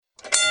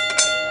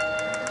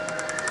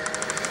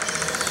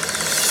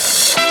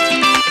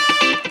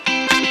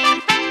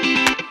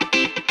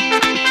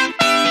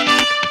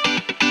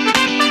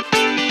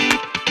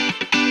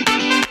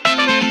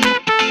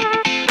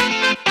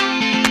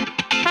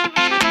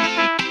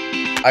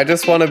I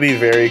just want to be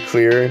very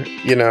clear.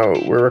 You know,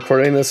 we're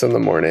recording this in the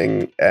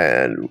morning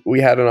and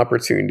we had an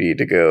opportunity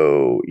to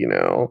go, you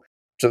know,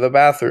 to the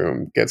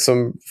bathroom, get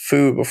some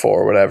food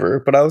before,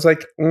 whatever. But I was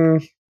like,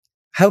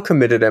 how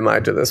committed am I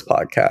to this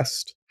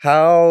podcast?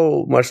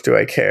 How much do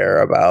I care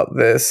about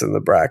this and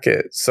the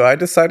bracket? So I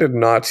decided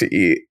not to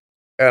eat.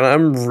 And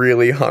I'm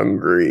really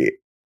hungry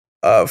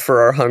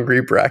for our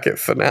Hungry Bracket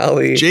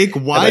finale. Jake,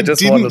 why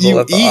didn't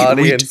you eat?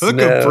 We took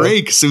a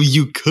break so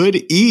you could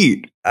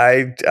eat.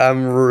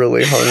 I'm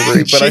really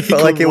hungry, but I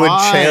felt like it would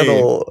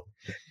channel,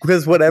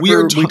 because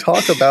whatever we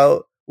talk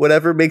about,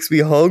 whatever makes me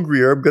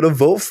hungrier, I'm going to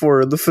vote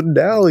for in the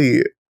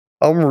finale.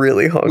 I'm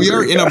really hungry. We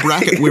are in a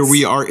bracket where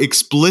we are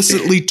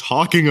explicitly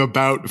talking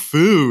about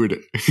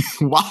food.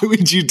 Why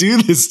would you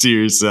do this to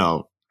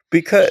yourself?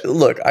 Because,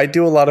 look, I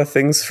do a lot of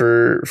things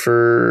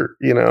for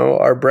you know,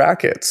 our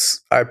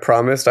brackets. I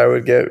promised I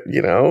would get,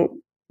 you know,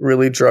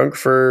 really drunk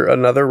for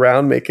another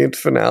round, making it to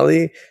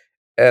finale.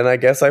 And I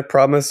guess I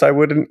promised I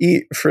wouldn't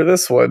eat for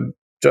this one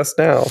just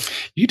now.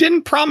 You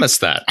didn't promise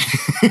that.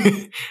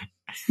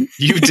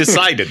 You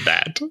decided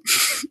that.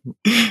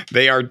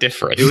 They are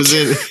different. It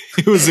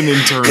was an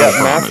internal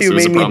promise. Matthew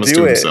made me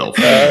do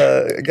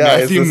it.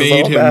 Guys, Matthew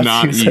made him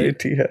Matthew's not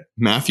eat. idea.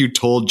 Matthew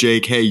told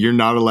Jake, "Hey, you're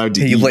not allowed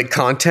to eat." You like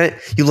content?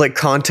 You like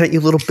content,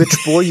 you little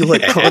bitch boy? You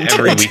like content?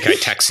 Every week I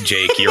text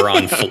Jake, you're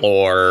on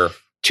floor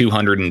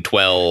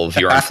 212,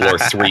 you're on floor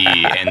 3,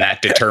 and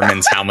that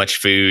determines how much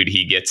food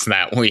he gets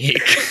that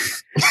week.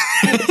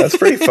 That's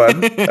pretty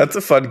fun. That's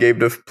a fun game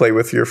to play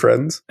with your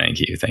friends. Thank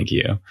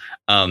you.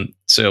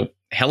 So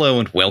hello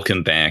and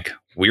welcome back.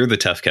 We're the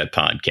Tough Cut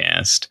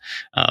Podcast.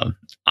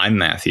 I'm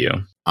Matthew.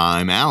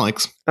 I'm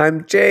Alex.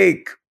 I'm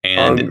Jake.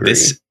 And hungry.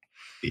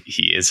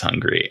 He is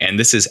hungry. And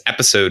this is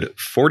episode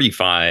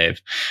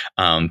 45,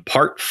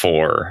 part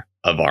 4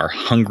 of our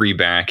Hungry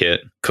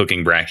Bracket,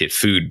 Cooking Bracket,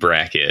 Food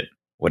Bracket,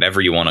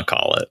 whatever you want to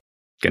call it.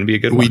 Going to be a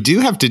good one. We do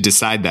have to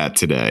decide that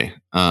today.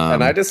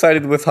 And I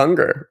decided with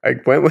hunger. I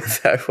went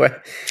with that way.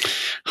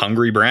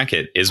 Hungry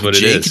Bracket is what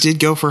Jake it is. Jake did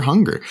go for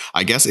hunger.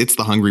 I guess it's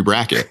the Hungry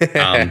Bracket.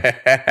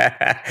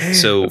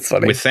 So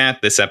with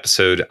that, this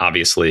episode,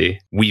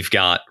 obviously, we've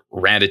got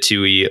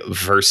Ratatouille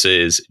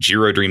versus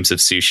Jiro Dreams of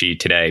Sushi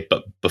today.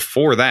 But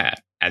before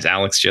that, as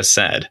Alex just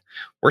said,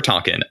 we're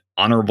talking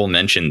honorable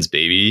mentions,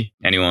 baby.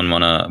 Anyone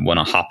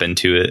wanna hop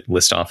into it?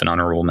 List off an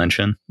honorable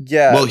mention?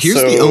 Yeah. Well,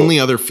 here's the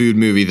only other food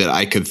movie that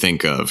I could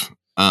think of.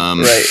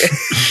 Right.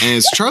 And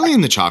it's Charlie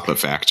and the Chocolate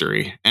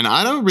Factory. And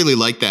I don't really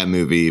like that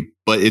movie,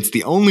 but it's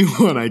the only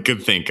one I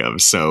could think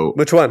of. So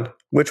Which one?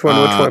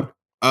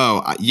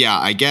 Oh, yeah,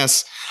 I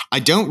guess I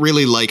don't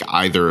really like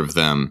either of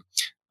them.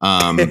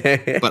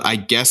 But I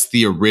guess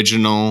the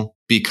original,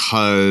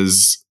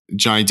 because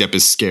Johnny Depp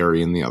is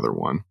scary in the other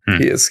one.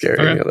 He is scary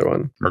in the other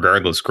one.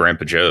 Regardless,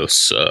 Grandpa Joe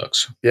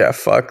sucks. Yeah,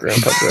 fuck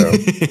Grandpa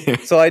Joe.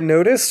 So I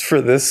noticed for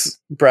this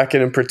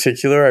bracket in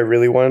particular, I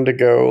really wanted to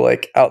go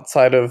like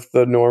outside of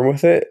the norm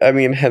with it. I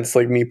mean, hence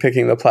like me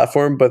picking the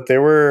platform, but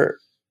there were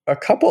a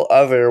couple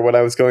other when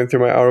I was going through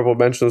my honorable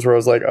mentions where I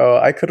was like, oh,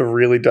 I could have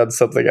really done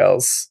something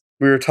else.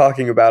 We were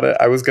talking about it.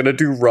 I was going to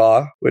do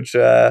Raw, which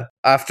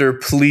after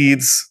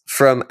pleads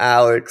from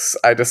Alex,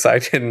 I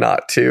decided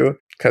not to,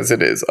 because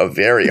it is a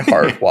very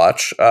hard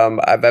watch.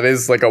 That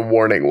is like a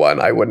warning one.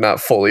 I would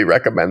not fully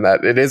recommend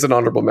that. It is an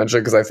honorable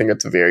mention because I think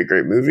it's a very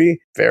great movie.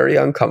 Very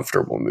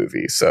uncomfortable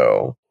movie.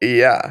 So,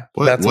 yeah,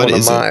 that's one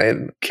of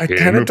mine. I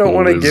kind of don't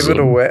want to give it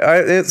away.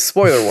 It's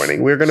spoiler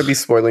warning. We're going to be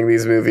spoiling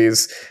these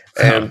movies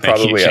and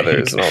probably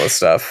others and all this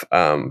stuff.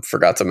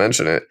 Forgot to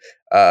mention it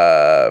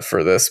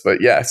for this. But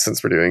yeah,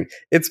 since we're doing...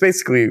 It's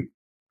basically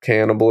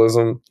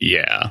cannibalism.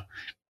 Yeah.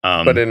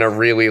 But in a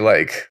really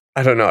like...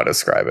 I don't know how to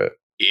describe it.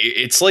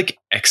 It's like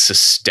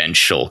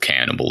existential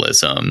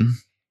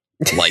cannibalism.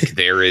 Like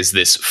there is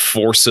this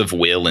force of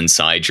will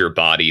inside your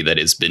body that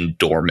has been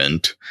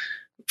dormant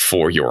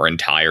for your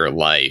entire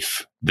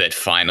life that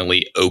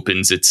finally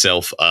opens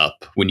itself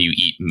up when you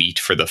eat meat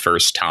for the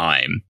first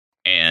time.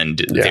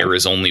 And there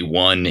is only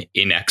one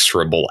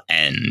inexorable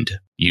end.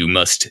 You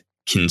must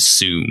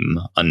consume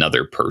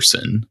another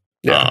person.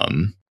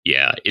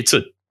 It's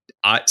a...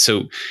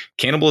 so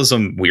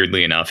cannibalism,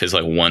 weirdly enough, is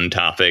like one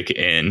topic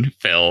in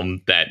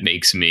film that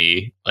makes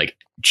me like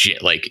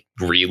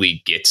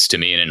really gets to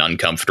me in an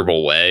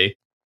uncomfortable way.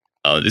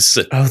 That's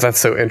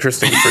so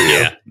interesting for you.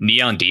 Yeah,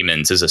 Neon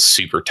Demons is a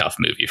super tough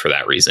movie for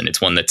that reason.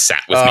 It's one that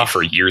sat with me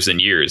for years and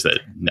years.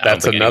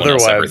 That's another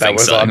one that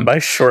was on my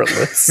short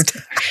list.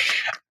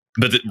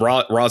 But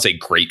Raw is a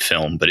great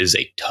film, but it is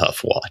a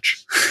tough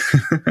watch.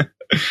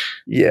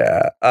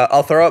 Yeah,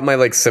 I'll throw out my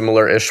like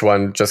similar-ish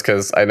one just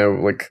because I know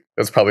like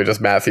it's probably just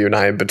Matthew and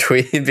I in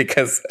between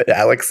because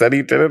Alex said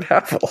he didn't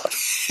have one.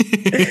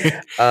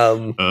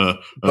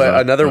 But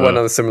another one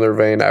on a similar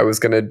vein, I was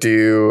gonna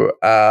do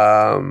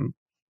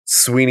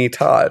Sweeney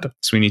Todd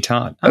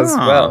as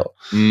well.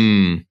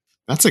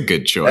 That's a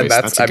good choice.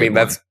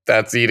 And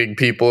that's eating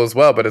people as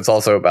well, but it's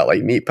also about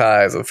like meat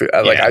pies and food.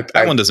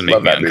 That one doesn't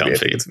make me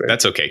uncomfy.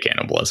 That's okay,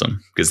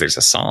 cannibalism, because there's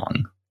a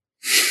song.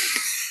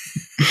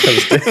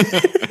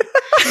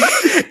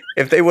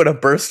 If they would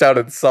have burst out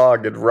in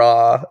song and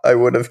Raw, I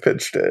would have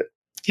pitched it.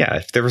 Yeah,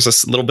 if there was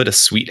a little bit of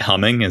sweet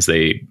humming as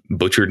they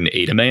butchered and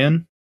ate a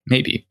man,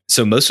 maybe.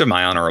 So most of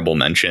my honorable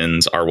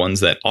mentions are ones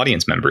that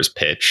audience members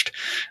pitched.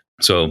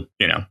 So,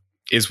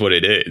 is what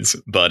it is.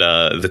 But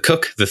The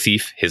Cook, the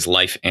Thief, His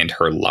Life, and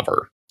Her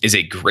Lover is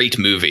a great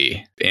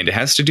movie. And it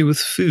has to do with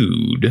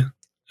food,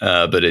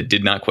 but it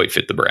did not quite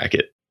fit the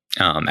bracket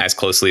as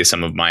closely as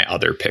some of my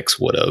other picks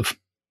would have.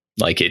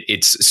 Like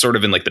it's sort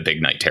of in like the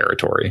big night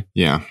territory.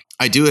 Yeah.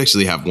 I do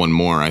actually have one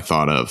more I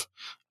thought of.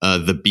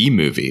 The Bee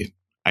Movie,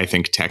 I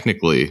think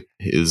technically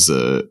is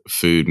a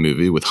food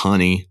movie with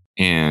honey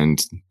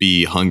and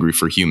bee hungry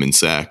for human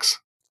sex.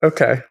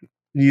 Okay.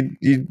 You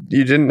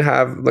didn't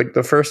have like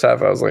the first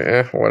half. I was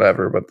like,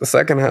 whatever. But the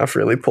second half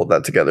really pulled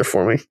that together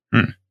for me.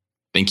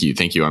 Thank you.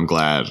 I'm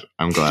glad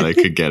I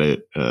could get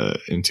it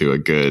into a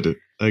good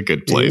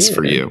place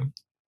for you.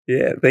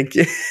 Yeah. Thank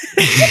you.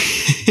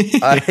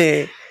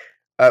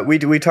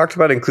 We talked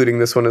about including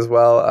this one as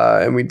well,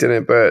 and we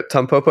didn't. But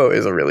Tampopo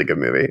is a really good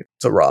movie.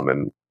 It's a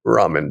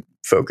ramen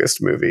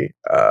focused movie.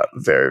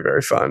 Very,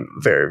 very fun.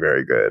 Very,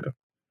 very good.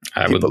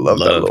 I would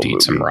love to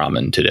eat some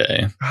ramen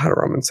today. God,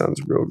 ramen sounds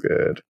real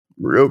good.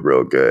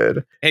 Real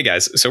good. Hey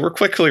guys, so we're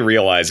quickly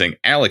realizing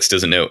Alex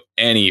doesn't know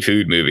any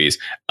food movies.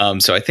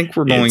 So I think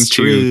we're going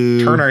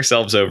to turn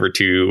ourselves over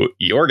to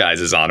your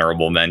guys'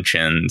 honorable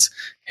mentions.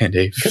 And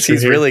because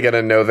he's really going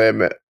to know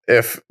them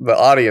if the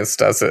audience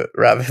does it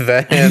rather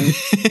than...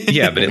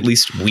 Yeah, but at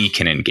least we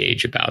can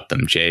engage about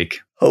them, Jake.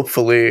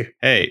 Hopefully.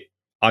 Hey,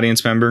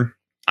 audience member,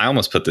 I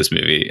almost put this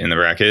movie in the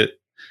bracket.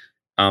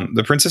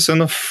 The Princess and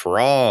the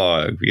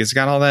Frog. You guys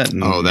got all that?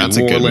 Oh, that's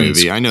a good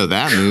movie. I know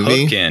that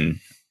movie. Cooking.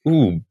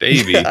 Ooh,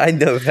 baby. I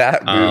know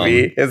that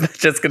movie. Is that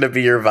just going to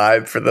be your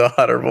vibe for the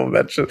honorable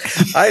mention?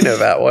 I know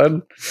that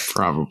one.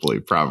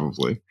 Probably.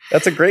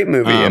 That's a great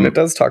movie, and it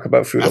does talk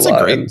about food a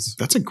lot.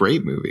 That's a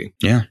great movie.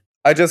 Yeah.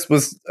 I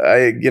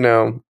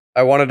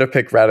wanted to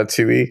pick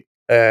Ratatouille,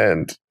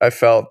 and I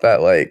felt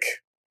that like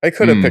I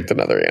could have picked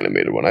another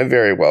animated one. I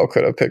very well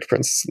could have picked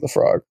Princess and the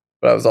Frog,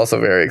 but I was also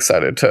very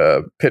excited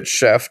to pitch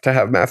Chef, to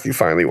have Matthew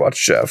finally watch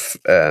Chef,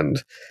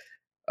 and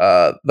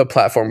the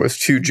platform was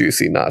too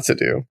juicy not to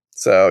do.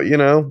 So,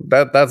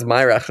 that's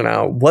my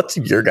rationale. What's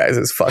your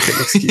guys' fucking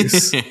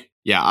excuse?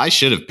 Yeah, I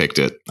should have picked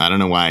it. I don't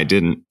know why I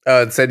didn't.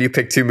 Oh, it said you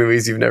picked two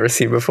movies you've never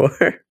seen before.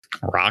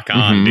 Rock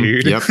on,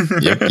 dude. Yep.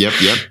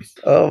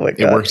 Oh my God.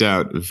 It worked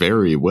out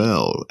very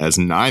well, as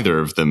neither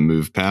of them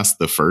moved past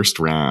the first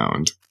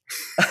round.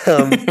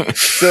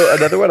 So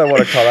another one I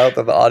want to call out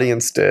that the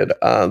audience did,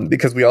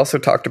 because we also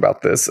talked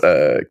about this,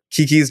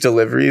 Kiki's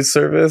Delivery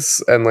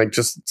Service and like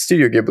just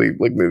Studio Ghibli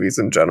like movies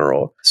in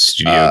general.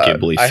 Studio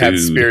Ghibli I had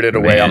Spirited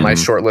Away on my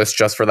short list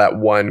just for that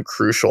one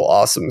crucial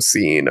awesome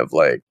scene of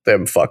like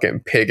them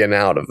fucking pigging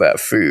out of that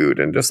food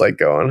and just like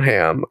going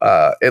ham.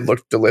 It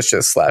looked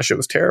delicious / it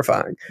was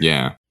terrifying.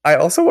 Yeah. I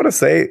also want to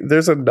say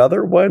there's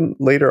another one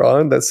later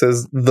on that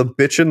says The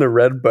Bitch in the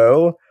Red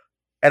Bow.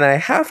 And I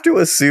have to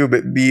assume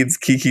it means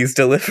Kiki's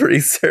Delivery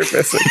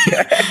Service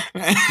again.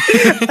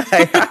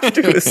 I have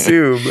to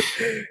assume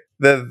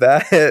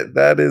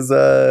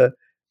that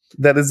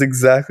is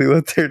exactly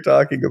what they're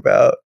talking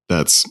about.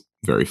 That's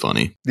very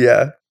funny.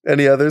 Yeah.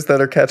 Any others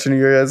that are catching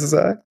your guys'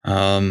 eye?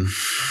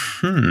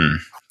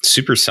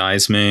 Super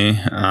Size Me.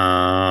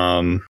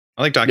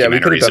 I like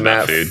documentaries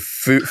about food.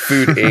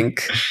 Food Inc.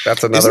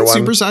 That's another one.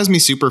 Super Size Me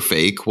super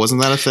fake? Wasn't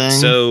that a thing?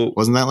 So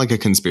wasn't that like a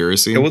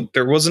conspiracy?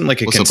 There wasn't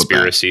like a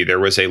conspiracy. There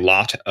was a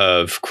lot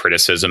of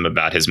criticism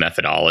about his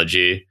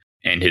methodology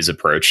and his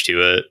approach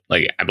to it.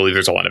 Like, I believe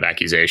there's a lot of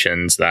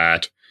accusations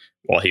that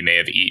while he may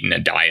have eaten a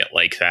diet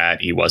like that,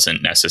 he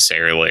wasn't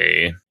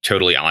necessarily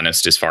totally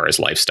honest as far as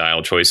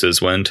lifestyle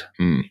choices went.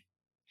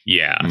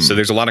 Yeah. So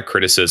there's a lot of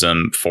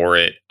criticism for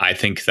it. I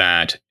think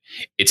that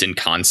it's in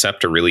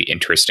concept a really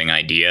interesting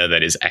idea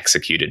that is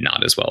executed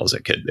not as well as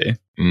it could be.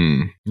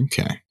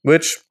 Okay.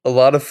 Which a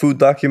lot of food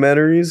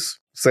documentaries,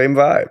 same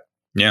vibe.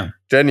 Yeah.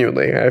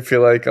 Genuinely. I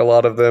feel like a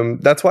lot of them,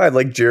 that's why I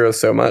like Jiro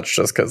so much,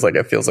 just because like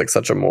it feels like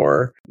such a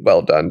more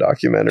well done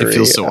documentary. It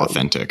feels so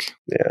authentic.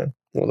 Yeah.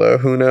 Although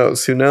who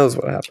knows? Who knows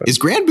what happened? Is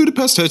Grand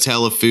Budapest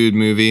Hotel a food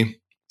movie?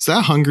 Is that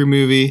a hungry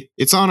movie?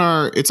 It's on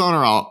our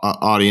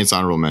audience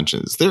honorable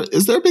mentions.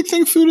 Is there a big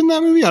thing of food in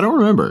that movie? I don't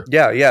remember.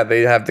 Yeah.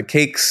 They have the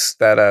cakes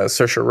that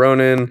Saoirse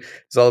Ronan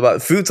is all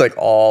about. Food's like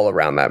all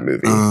around that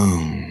movie.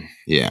 Oh,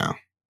 yeah.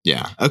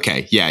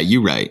 Okay. Yeah,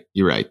 you're right.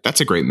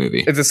 That's a great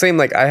movie. It's the same.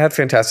 Like I had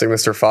Fantastic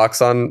Mr.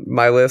 Fox on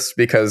my list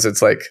because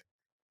it's like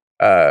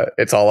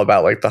it's all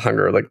about like the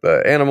hunger, like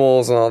the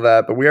animals and all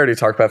that. But we already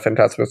talked about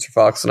Fantastic Mr.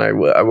 Fox, and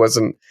I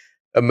wasn't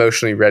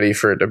emotionally ready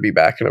for it to be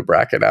back in a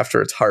bracket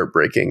after its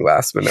heartbreaking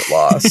last minute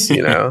loss,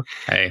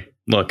 Hey,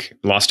 look,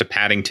 lost to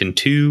Paddington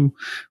 2,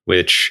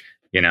 which,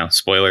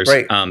 spoilers.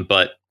 Right.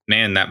 But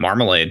man, that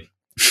marmalade.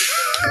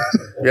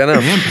 Yeah, no.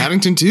 Man,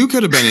 Paddington 2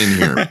 could have been in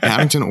here.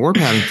 Paddington or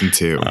Paddington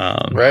 2.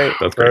 Right.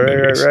 Both great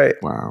movies. Right.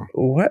 Wow.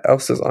 What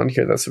else is on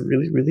here that's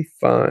really, really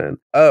fun?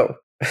 Oh.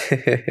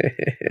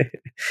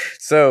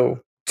 So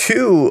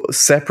 2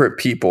 separate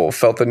people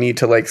felt the need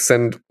to like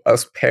send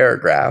us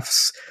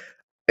paragraphs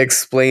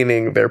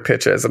explaining their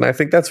pitches. And I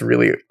think that's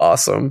really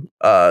awesome.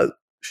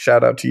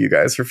 Shout out to you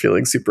guys for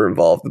feeling super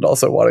involved and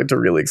also wanting to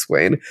really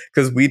explain,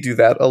 because we do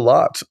that a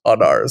lot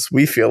on ours.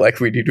 We feel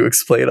like we need to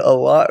explain a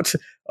lot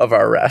of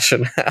our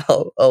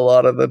rationale a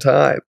lot of the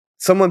time.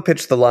 Someone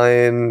pitched The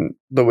Lion,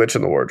 the Witch,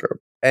 and the Wardrobe,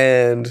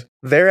 and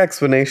their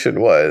explanation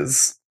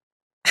was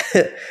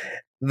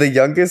the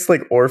youngest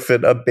like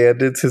orphan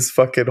abandons his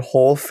fucking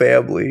whole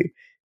family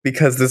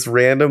because this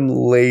random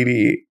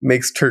lady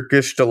makes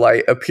Turkish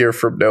Delight appear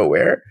from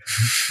nowhere.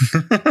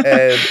 And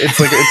it's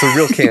like, it's a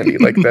real candy.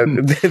 Like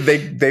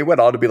that, they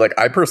went on to be like,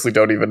 I personally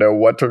don't even know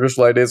what Turkish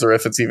Delight is or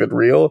if it's even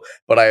real,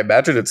 but I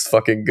imagine it's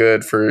fucking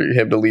good for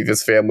him to leave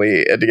his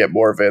family and to get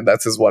more of it.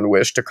 That's his one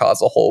wish, to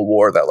cause a whole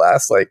war that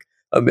lasts like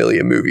a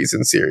million movies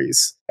and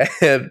series.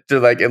 And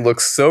like, it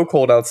looks so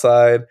cold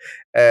outside.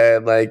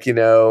 And like, you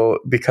know,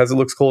 because it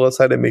looks cold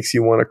outside, it makes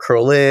you want to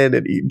curl in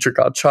and eat and drink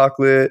hot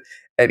chocolate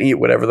and eat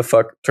whatever the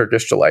fuck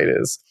Turkish Delight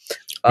is.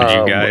 Would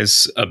you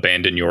guys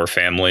abandon your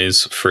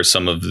families for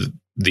some of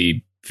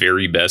the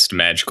very best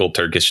magical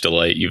Turkish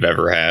Delight you've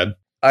ever had?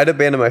 I'd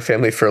abandon my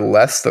family for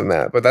less than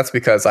that, but that's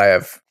because I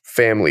have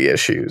family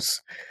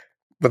issues.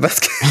 But that's...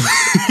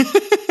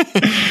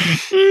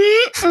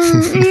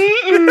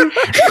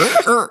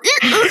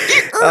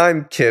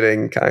 I'm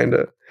kidding, kind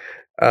of.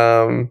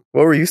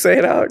 What were you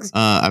saying, Alex?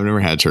 I've never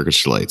had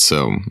Turkish Delight,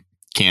 so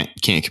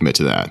can't commit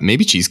to that.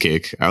 Maybe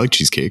cheesecake. I like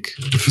cheesecake.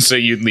 So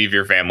you'd leave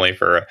your family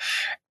for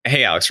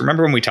hey, Alex,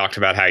 remember when we talked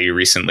about how you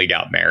recently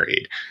got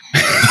married?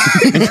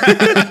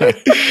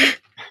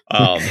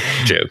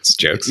 Jokes.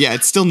 Yeah,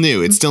 it's still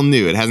new.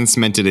 It hasn't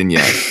cemented in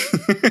yet.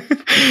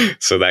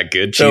 So that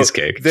good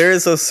cheesecake. So there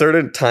is a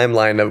certain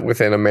timeline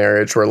within a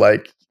marriage where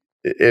like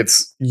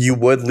it's you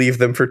would leave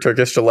them for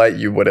Turkish Delight,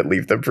 you wouldn't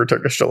leave them for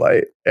Turkish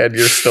Delight, and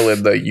you're still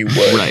in the you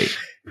would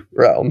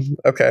realm.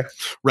 Okay.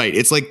 Right.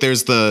 It's like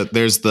there's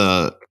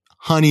the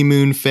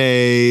honeymoon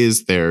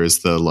phase, there's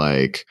the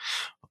like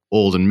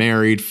old and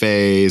married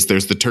phase,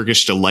 there's the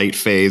Turkish Delight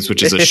phase,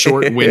 which is a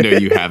short window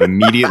you have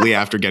immediately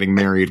after getting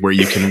married where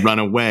you can run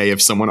away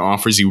if someone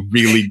offers you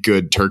really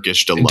good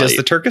Turkish Delight. Does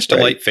the Turkish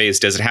Delight phase,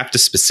 does it have to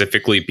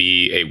specifically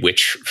be a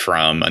witch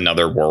from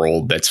another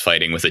world that's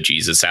fighting with a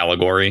Jesus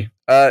allegory?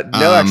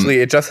 No, actually,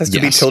 it just has to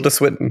be Tilda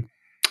Swinton.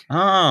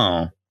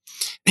 Oh.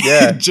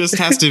 Yeah. It just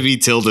has to be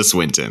Tilda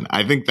Swinton.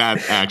 I think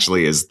that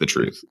actually is the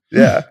truth.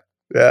 Yeah.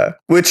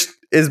 Which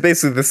is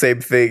basically the same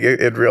thing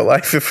in real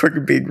life, if we're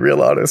being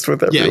real honest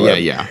with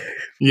everyone. Yeah.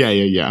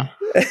 Did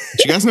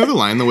you guys know The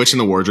Lion, the Witch, and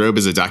the Wardrobe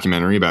is a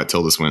documentary about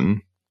Tilda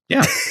Swinton?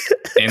 Yeah.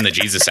 And the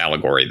Jesus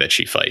allegory that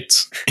she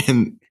fights.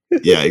 And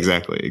yeah,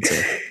 exactly.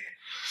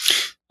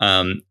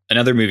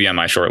 Another movie on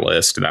my short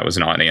list that was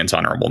an audience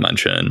honorable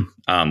mention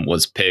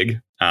was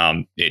Pig.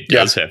 It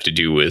does have to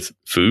do with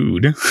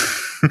food.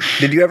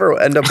 Did you ever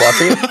end up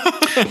watching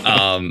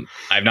it?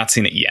 I've not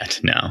seen it yet,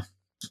 no.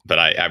 But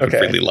I would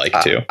really like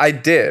to. I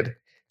did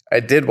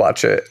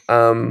watch it.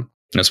 No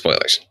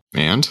spoilers.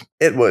 And?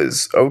 It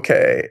was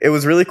okay. It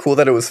was really cool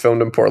that it was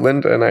filmed in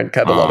Portland, and I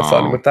had a lot of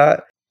fun with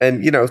that.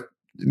 And, you know,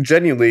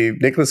 genuinely,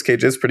 Nicolas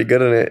Cage is pretty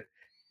good in it.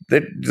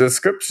 The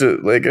script,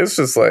 like, it's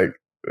just like,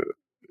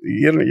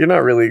 you're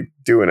not really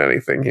doing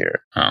anything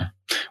here. Oh.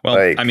 Well,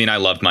 like, I mean, I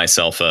loved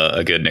myself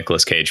a good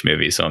Nicolas Cage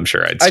movie, so I'm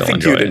sure I'd still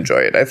enjoy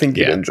it. I think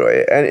you'd enjoy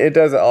it. And it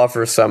does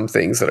offer some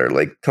things that are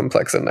like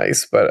complex and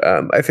nice, but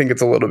I think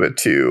it's a little bit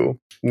too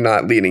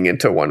not leaning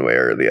into one way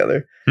or the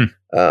other.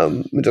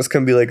 It just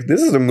can be like,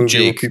 this is a movie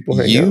Jake, where people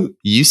hang out.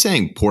 You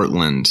saying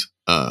Portland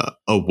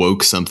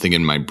awoke something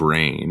in my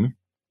brain.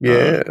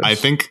 Yeah. I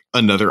think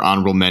another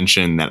honorable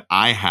mention that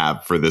I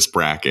have for this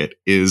bracket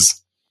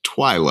is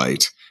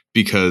Twilight.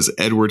 Because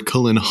Edward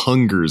Cullen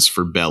hungers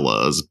for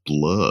Bella's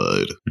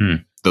blood.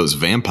 Those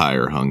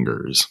vampire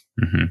hungers.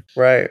 Mm-hmm.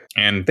 Right.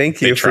 And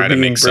thank you they try for to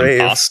being make brave.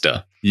 some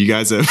pasta. You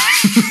guys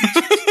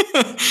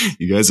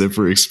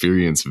ever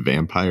experienced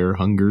vampire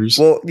hungers?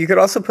 Well, you could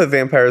also put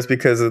vampires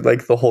because of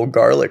like the whole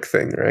garlic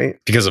thing, right?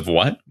 Because of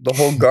what? The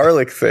whole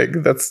garlic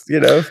thing. That's, you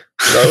know,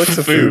 garlic's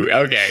a food.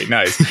 Okay,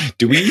 nice.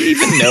 Do we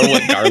even know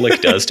what garlic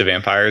does to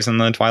vampires in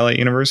the Twilight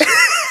universe?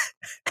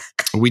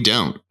 We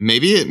don't.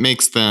 Maybe it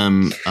makes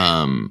them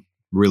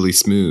really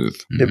smooth.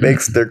 It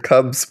makes their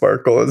cum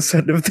sparkle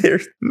instead of their...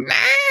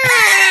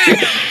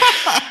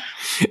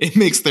 It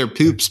makes their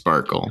poop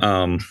sparkle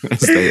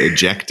as they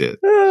eject it.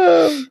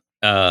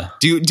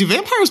 Do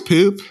vampires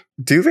poop?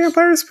 Do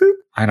vampires poop?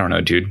 I don't know,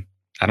 dude.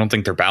 I don't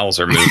think their bowels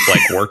are moved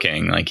like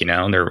working, like, you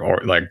know,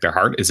 their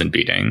heart isn't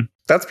beating.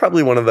 That's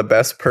probably one of the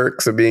best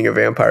perks of being a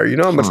vampire. You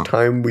know how much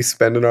time we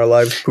spend in our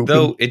lives pooping?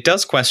 Though it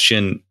does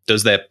question,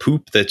 does that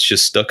poop that's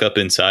just stuck up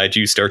inside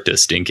you start to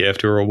stink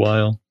after a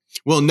while?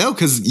 Well, no,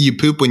 because you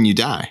poop when you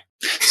die.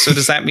 So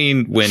does that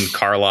mean when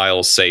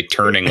Carlisle's, say,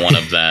 turning one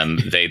of them,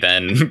 they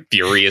then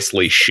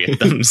furiously shit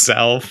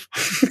themselves?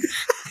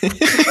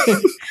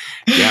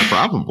 Yeah,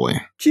 probably.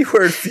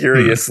 Keyword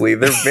furiously.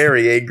 They're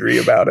very angry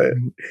about it.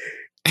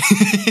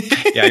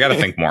 Yeah, I got to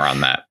think more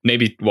on that.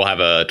 Maybe we'll have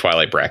a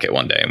Twilight bracket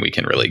one day and we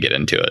can really get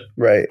into it.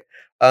 Right.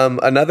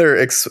 Another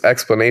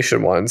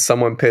explanation one.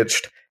 Someone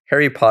pitched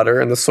Harry Potter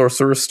and the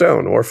Sorcerer's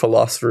Stone, or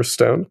Philosopher's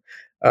Stone,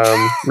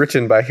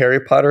 written by Harry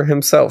Potter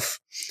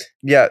himself.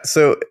 Yeah,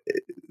 so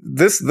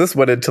this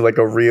went into like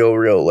a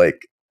real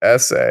like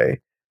essay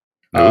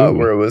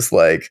where it was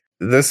like,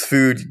 this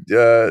food,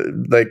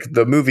 like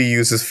the movie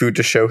uses food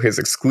to show his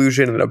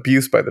exclusion and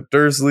abuse by the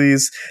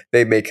Dursleys.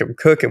 They make him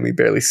cook and we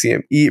barely see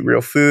him eat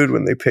real food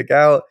when they pick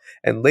out.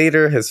 And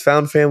later, his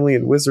found family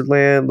in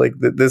Wizardland, like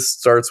this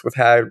starts with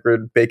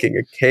Hagrid baking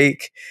a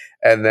cake.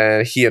 And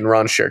then he and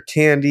Ron share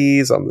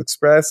candies on the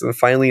Express. And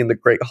finally, in the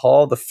Great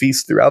Hall, the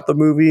feast throughout the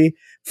movie,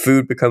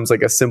 food becomes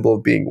like a symbol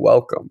of being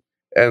welcome.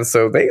 And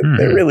so they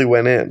really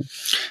went in.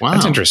 Wow.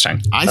 That's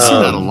interesting. I see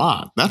that a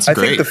lot. That's great.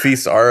 I think the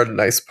feasts are a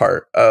nice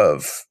part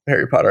of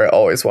Harry Potter. I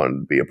always wanted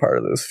to be a part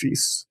of those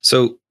feasts.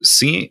 So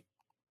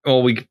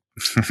we're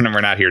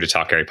not here to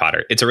talk Harry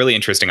Potter. It's a really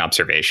interesting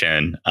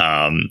observation,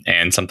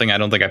 and something I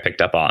don't think I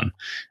picked up on.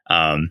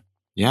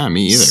 Yeah,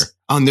 me either.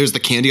 Oh, and there's the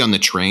candy on the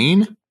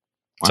train.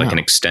 It's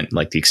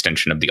like the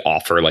extension of the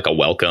offer, like a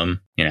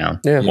welcome,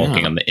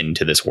 welcoming them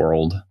into this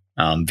world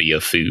via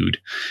food.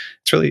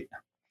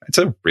 It's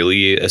a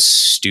really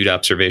astute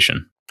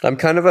observation. I'm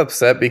kind of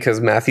upset because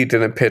Matthew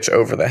didn't pitch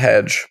Over the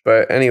Hedge,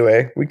 but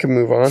anyway, we can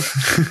move on.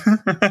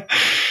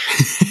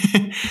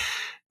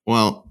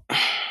 Well,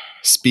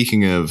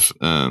 speaking of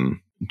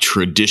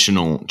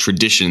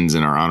traditions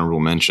in our honorable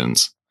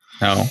mentions.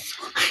 No,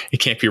 it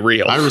can't be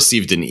real. I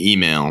received an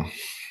email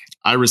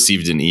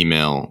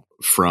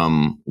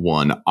from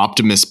one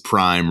Optimus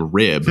Prime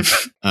Rib,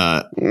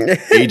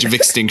 Age of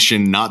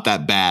Extinction, not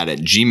that bad at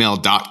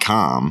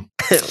gmail.com.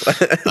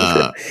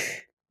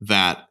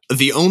 That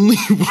the only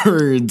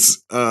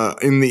words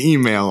in the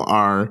email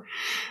are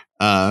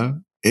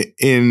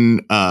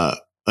in a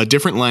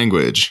different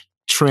language,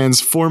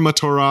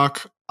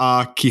 Transformatorak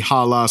a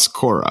Kihalas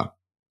Kora,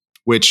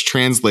 which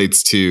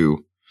translates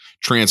to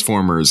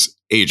Transformers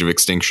Age of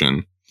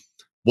Extinction.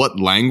 What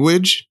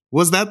language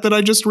was that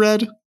I just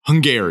read?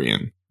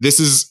 Hungarian. This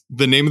is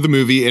the name of the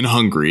movie in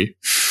Hungary.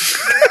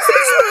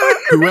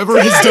 Whoever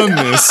has done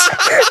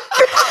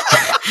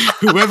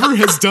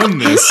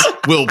this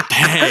will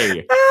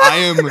pay. I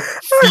am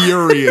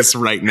furious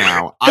right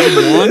now. I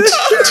want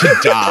to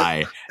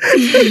die.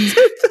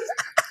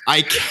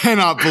 I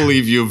cannot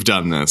believe you've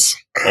done this.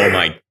 Oh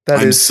my!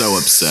 I'm so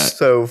upset.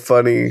 So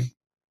funny.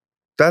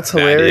 That's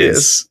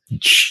hilarious. That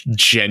is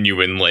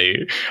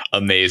genuinely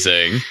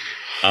amazing.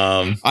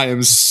 I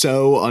am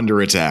so under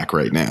attack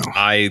right now.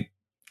 I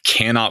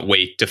cannot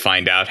wait to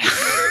find out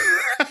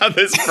how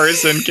this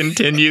person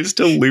continues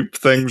to loop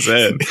things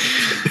in.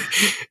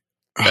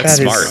 That's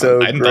smart.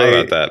 So I hadn't thought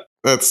about that.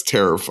 That's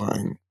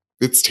terrifying.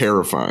 It's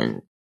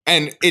terrifying.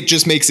 And it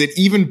just makes it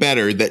even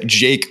better that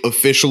Jake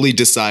officially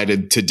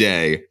decided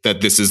today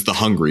that this is the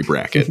hungry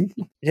bracket.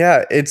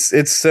 Yeah,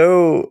 it's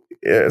so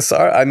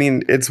sorry. I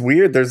mean, it's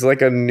weird. There's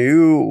like a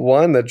new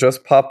one that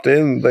just popped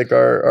in, like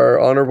our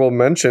honorable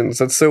mentions.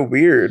 That's so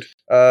weird.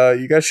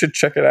 You guys should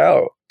check it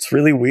out. It's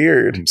really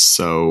weird. It's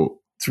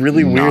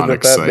really weird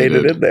that made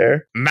it in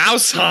there.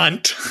 Mouse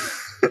Hunt.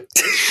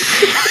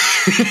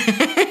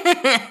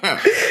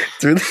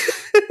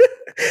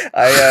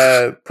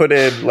 I put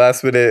in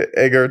last minute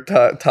Egger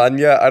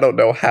Tanya. I don't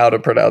know how to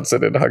pronounce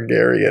it in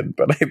Hungarian,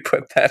 but I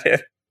put that in.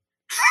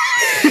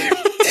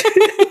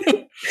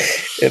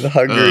 In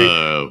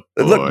Hungary.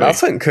 Look, Mouse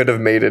Hunt could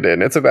have made it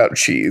in. It's about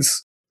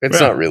cheese. It's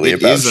not really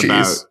about cheese.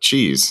 About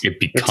cheese. It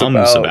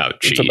becomes about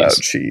cheese. It's about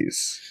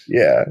cheese.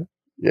 Yeah.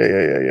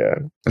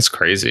 That's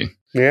crazy.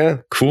 Yeah.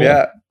 Cool.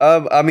 Yeah.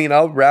 I mean,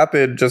 I'll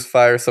rapid just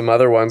fire some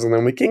other ones and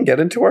then we can get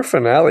into our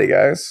finale,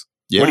 guys.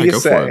 Yeah, what do you go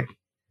say? for it.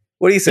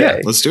 What do you say?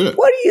 Yeah, let's do it.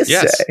 What do you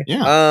say?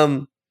 Yeah.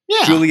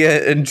 Yeah. Julia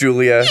and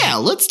Julia. Yeah,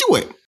 let's do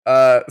it.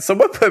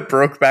 Someone put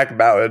Brokeback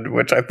Mountain,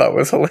 which I thought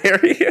was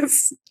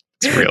hilarious.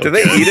 Do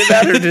they eat it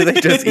out or do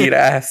they just eat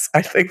ass?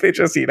 I think they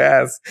just eat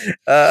ass.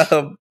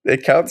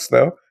 It counts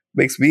though.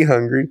 Makes me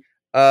hungry.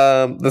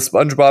 The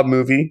SpongeBob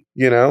movie,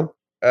 yeah,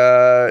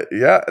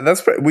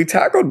 we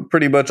tackled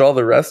pretty much all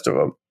the rest of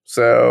them.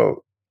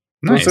 So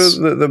nice. Those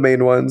are the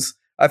main ones.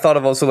 I thought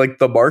of also like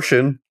The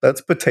Martian.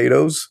 That's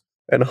potatoes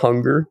and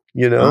hunger,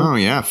 Oh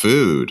yeah,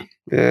 food.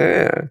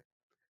 Yeah.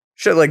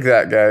 Shit like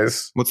that,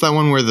 guys. What's that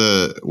one where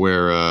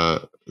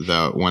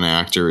that one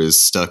actor is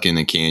stuck in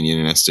a canyon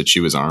and has to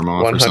chew his arm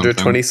off?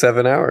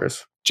 127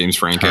 hours. James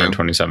Franco.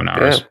 127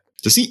 hours. Yeah.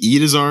 Does he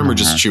eat his arm or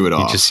just chew it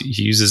off?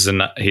 He uses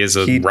he has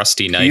a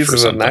rusty knife. He uses or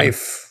something. a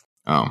knife.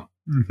 Oh.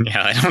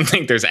 Yeah, I don't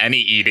think there's any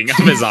eating of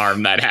his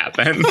arm that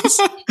happens.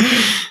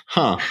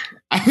 Huh.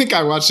 I think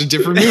I watched a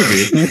different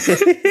movie.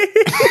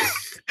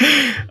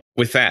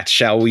 With that,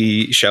 shall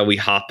we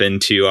hop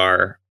into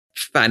our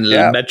final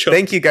matchup?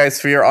 Thank you guys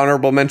for your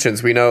honorable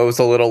mentions. We know it was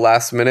a little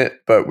last minute,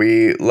 but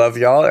we love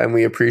y'all and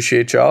we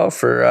appreciate y'all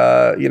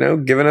for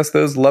giving us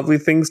those lovely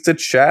things to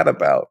chat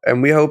about.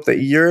 And we hope that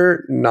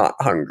you're not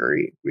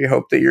hungry. We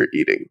hope that you're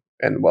eating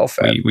and well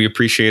fed. We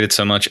appreciate it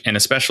so much. And a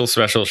special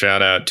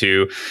shout out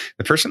to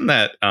the person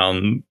that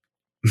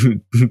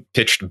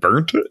pitched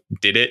Burnt,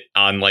 did it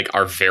on like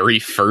our very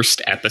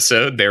first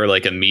episode. They were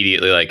like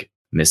immediately like,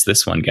 Miss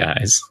this one,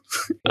 guys.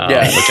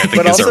 Yeah, which I think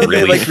but is also a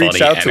really they like funny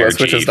reached out to us,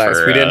 which is nice.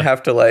 for, We didn't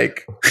have to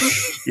like,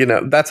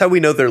 that's how we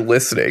know they're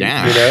listening.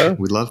 Yeah,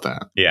 we love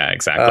that. Yeah,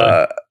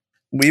 exactly.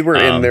 We were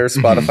in their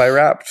Spotify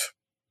Wrapped.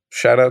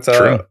 Shout out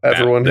to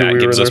everyone who we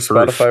were in their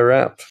Spotify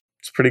Wrapped.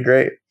 It's pretty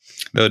great.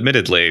 Though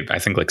admittedly, I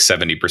think like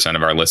 70%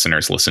 of our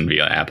listeners listen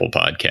via Apple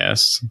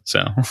Podcasts.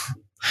 So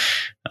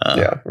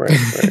yeah,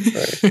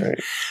 right.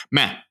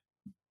 Matt,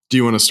 do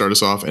you want to start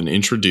us off and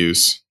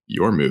introduce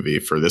your movie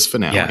for this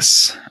finale?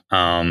 Yes.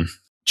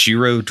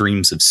 Jiro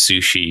dreams of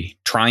sushi,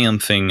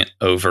 triumphing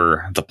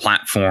over The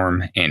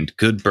Platform and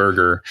Good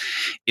Burger.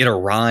 It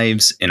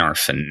arrives in our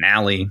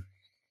finale.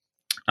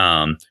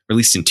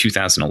 Released in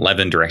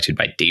 2011, directed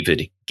by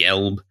David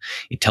Gelb.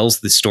 It tells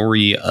the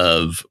story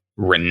of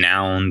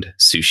renowned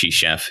sushi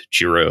chef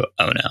Jiro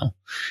Ono,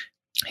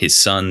 his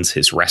sons,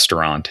 his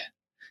restaurant,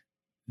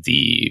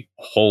 the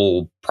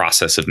whole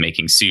process of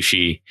making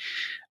sushi,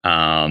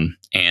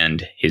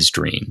 and his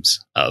dreams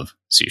of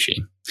sushi.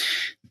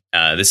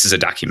 This is a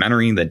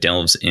documentary that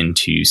delves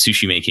into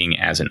sushi making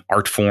as an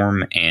art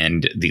form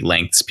and the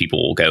lengths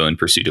people will go in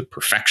pursuit of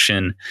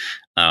perfection.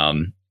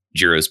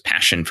 Jiro's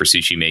passion for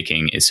sushi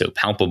making is so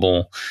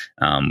palpable.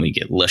 We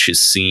get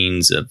luscious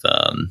scenes of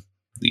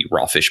the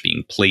raw fish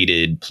being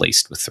plated,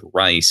 placed with the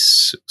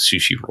rice,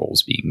 sushi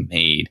rolls being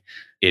made.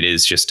 It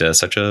is just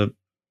such a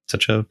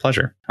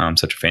pleasure.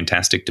 Such a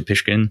fantastic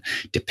depiction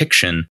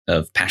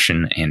of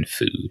passion and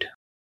food.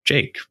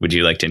 Jake, would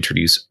you like to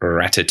introduce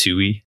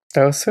Ratatouille?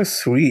 That was so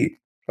sweet.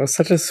 That was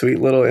such a sweet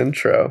little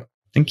intro.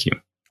 Thank you.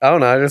 I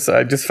don't know.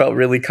 I just felt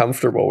really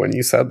comfortable when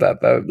you said that.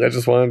 I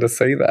just wanted to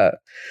say that.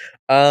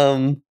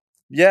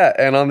 Yeah,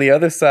 and on the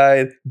other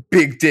side,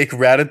 Big Dick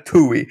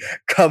Ratatouille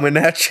coming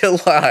at you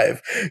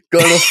live.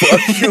 Gonna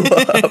fuck you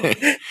up.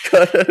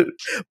 Gonna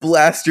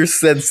blast your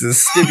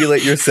senses,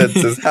 stimulate your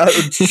senses. How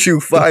to chew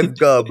 5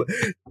 gum.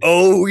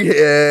 Oh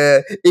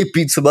yeah. It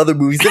beats some other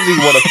movies. I didn't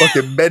even want to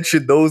fucking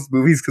mention those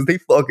movies because they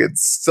fucking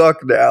suck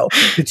now.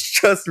 It's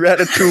just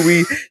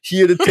Ratatouille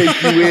here to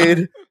take you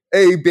in.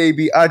 Hey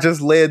baby, I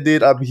just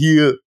landed. I'm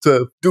here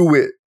to do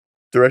it.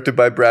 Directed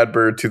by Brad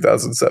Bird,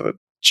 2007.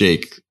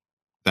 Jake,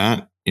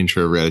 that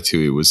intro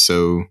Ratatouille was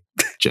so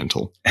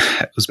gentle.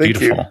 It was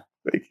beautiful.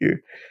 Thank you.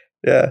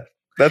 Yeah.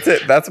 That's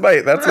it. That's my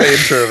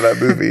intro of that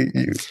movie.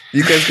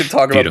 You guys can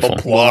talk about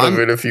the plot of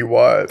it if you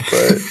want,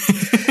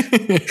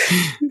 but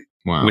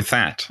wow. With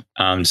that,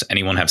 does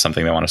anyone have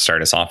something they want to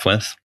start us off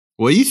with?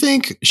 What do you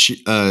think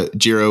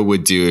Jiro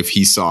would do if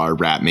he saw a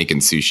rat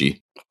making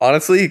sushi?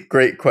 Honestly,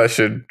 great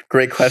question.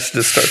 Great question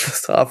to start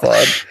this off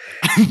on.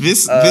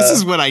 This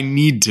is what I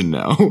need to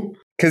know.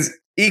 Because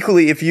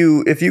equally, if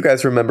you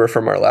guys remember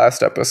from our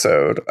last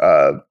episode,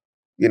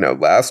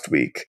 last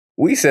week,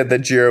 we said that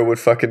Jiro would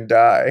fucking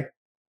die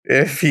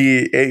if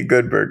he ate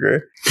Good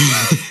Burger.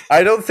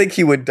 I don't think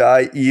he would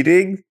die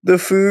eating the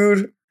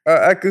food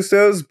at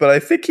Gusteau's, but I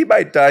think he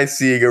might die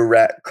seeing a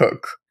rat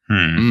cook.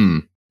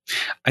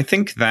 I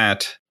think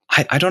that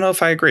I don't know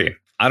if I agree.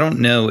 I don't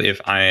know if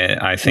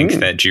I think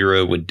that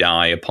Jiro would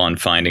die upon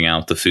finding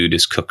out the food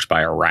is cooked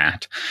by a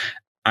rat.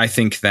 I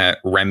think that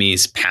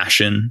Remy's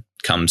passion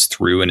comes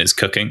through in his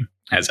cooking,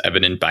 as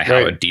evident by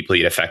how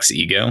deeply it affects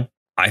ego.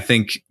 I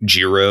think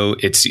Jiro,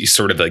 it's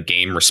sort of a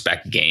game,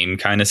 respect game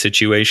kind of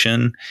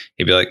situation.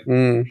 He'd be like,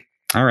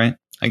 all right,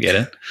 I get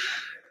it.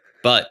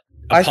 But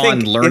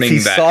upon learning if he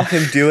that saw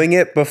him doing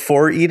it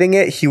before eating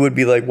it, he would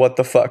be like, what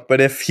the fuck? But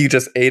if he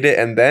just ate it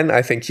and then,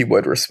 I think he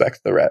would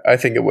respect the rat. I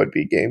think it would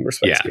be game,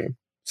 respect game.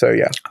 So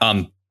yeah.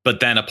 But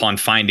then upon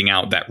finding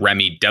out that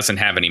Remy doesn't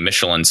have any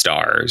Michelin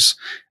stars,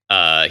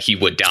 he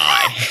would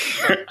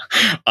die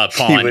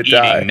upon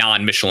eating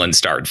non-Michelin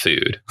starred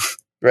food.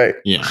 Right.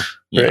 Yeah.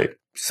 Right.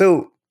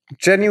 So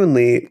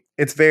genuinely,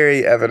 it's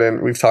very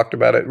evident. We've talked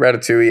about it.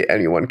 Ratatouille,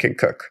 anyone can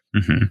cook.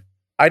 Mm-hmm.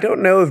 I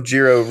don't know if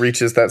Jiro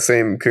reaches that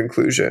same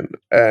conclusion.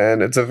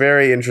 And it's a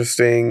very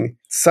interesting,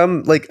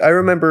 I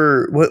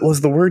remember, what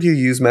was the word you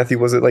used, Matthew?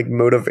 Was it like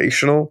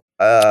motivational?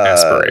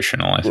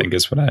 Aspirational, I think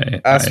is what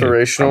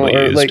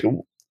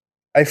aspirational.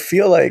 I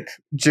feel like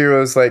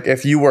Jiro's like,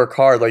 if you work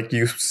hard, like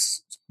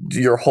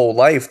your whole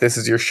life, this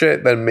is your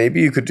shit, then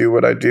maybe you could do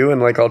what I do.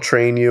 And like, I'll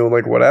train you,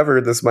 like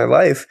whatever, this is my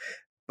life.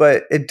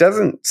 But it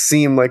doesn't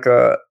seem like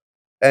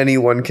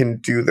anyone can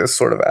do this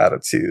sort of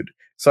attitude.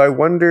 So I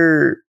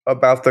wonder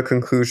about the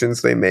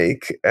conclusions they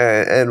make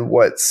and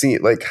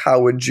how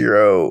would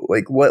Jiro,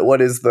 like,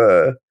 what is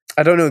the,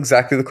 I don't know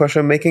exactly the question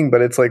I'm making,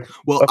 but it's like,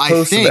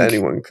 opposed to that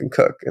anyone can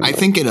cook. I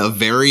think a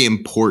very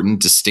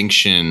important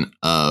distinction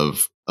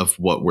of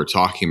what we're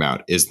talking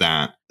about is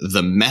that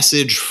the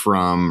message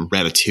from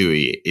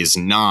Ratatouille is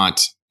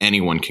not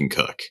anyone can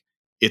cook.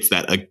 It's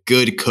that a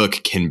good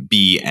cook can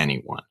be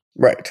anyone.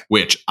 Right.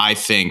 Which I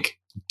think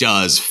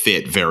does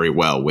fit very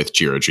well with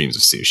Jiro Dreams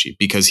of Sushi,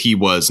 because he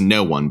was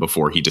no one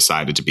before he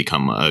decided to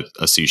become a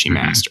sushi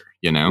master,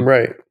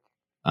 Right.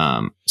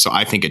 So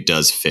I think it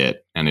does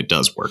fit and it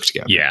does work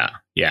together.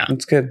 Yeah.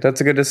 That's good. That's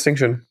a good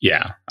distinction.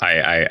 Yeah.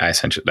 I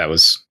essentially, that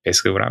was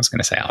basically what I was going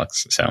to say,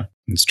 Alex. So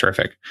it's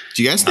terrific.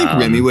 Do you guys think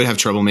Remy would have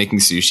trouble making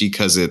sushi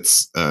because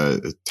it's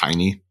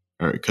tiny?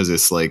 or because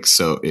it's like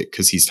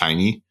because he's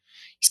tiny.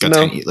 He's got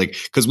No. tiny, like,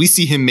 because we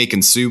see him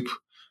making soup.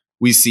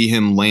 We see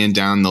him laying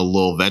down the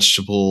little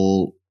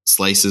vegetable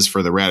slices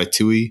for the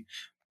ratatouille.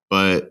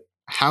 But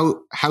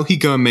how he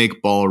gonna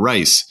make ball of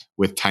rice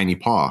with tiny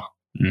paw?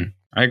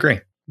 I agree.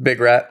 Big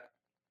Rat.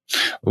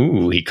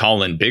 Ooh, he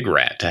calling Big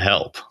Rat to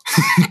help.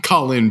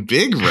 Call in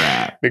Big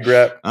Rat. Big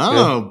Rat.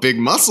 Oh, Big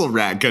Muscle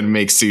Rat gonna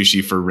make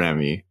sushi for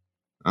Remy.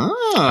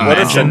 Oh. What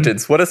a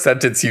sentence. What a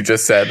sentence you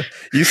just said.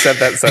 You said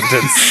that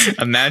sentence.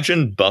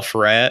 Imagine Buff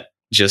Rat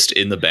just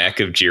in the back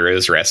of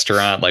Jiro's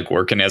restaurant, like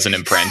working as an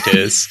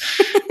apprentice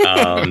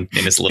in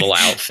his little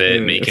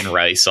outfit, making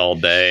rice all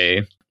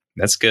day.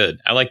 That's good.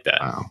 I like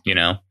that. Wow. You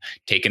know,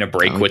 taking a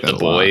break like with that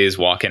the a lot. boys,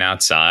 walking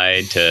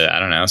outside to, I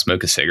don't know,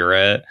 smoke a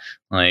cigarette.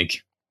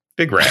 Like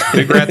Big Rat.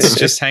 Big Rat's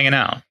just hanging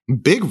out.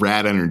 Big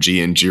Rat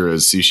energy in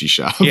Jiro's sushi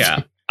shop.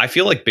 Yeah. I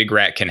feel like Big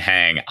Rat can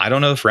hang. I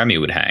don't know if Remy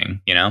would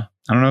hang, you know?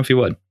 I don't know if he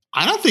would.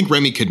 I don't think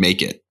Remy could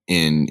make it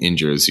in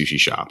Jiro's sushi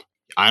shop.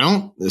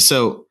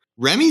 So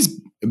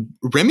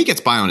Remy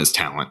gets by on his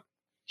talent.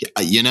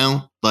 You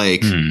know,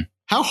 like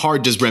how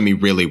hard does Remy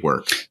really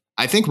work?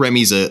 I think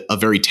Remy's a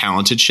very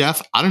talented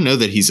chef. I don't know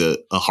that he's a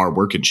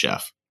hard-working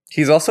chef.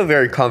 He's also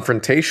very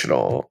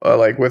confrontational,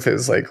 like with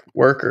his like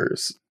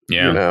workers.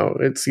 Yeah. You know,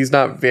 he's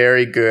not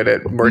very good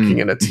at working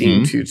in a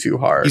team too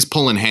hard. He's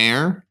pulling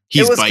hair.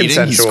 He's biting.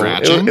 Consensual. He's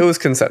scratching. It was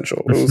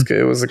consensual.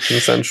 It was a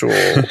consensual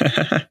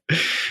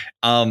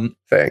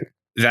thing.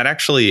 That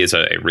actually is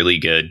a really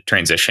good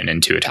transition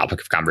into a topic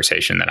of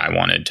conversation that I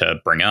wanted to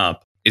bring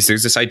up. Is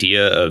there's this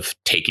idea of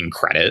taking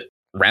credit.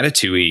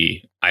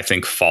 Ratatouille, I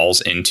think,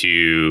 falls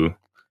into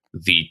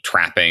the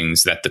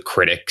trappings that the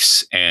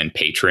critics and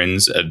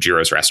patrons of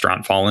Jiro's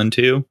restaurant fall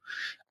into.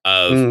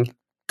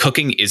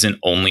 Cooking isn't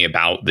only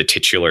about the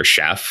titular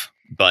chef,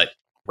 but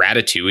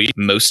Ratatouille,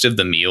 most of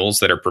the meals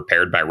that are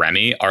prepared by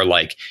Remy are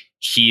like,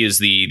 he is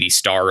the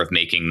star of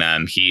making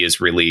them. He is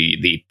really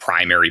the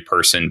primary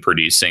person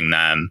producing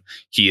them.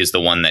 He is the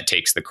one that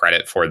takes the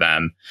credit for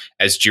them.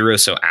 As Jiro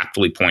so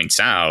aptly points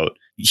out,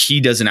 he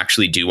doesn't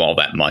actually do all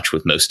that much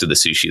with most of the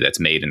sushi that's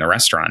made in the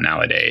restaurant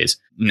nowadays.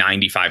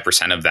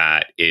 95% of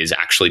that is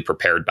actually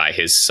prepared by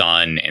his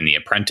son and the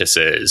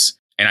apprentices.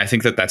 And I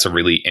think that that's a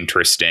really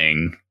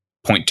interesting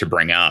point to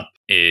bring up,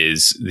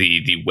 is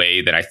the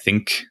way that I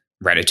think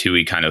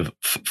Ratatouille kind of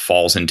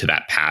falls into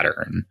that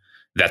pattern,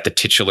 that the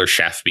titular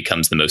chef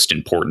becomes the most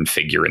important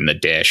figure in the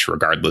dish,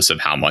 regardless of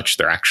how much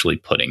they're actually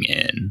putting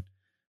in,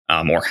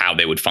 or how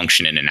they would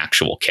function in an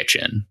actual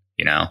kitchen,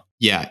 you know?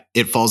 Yeah,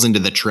 it falls into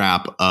the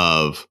trap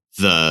of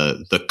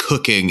the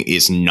cooking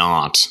is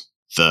not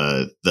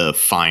the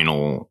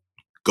final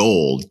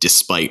goal,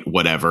 despite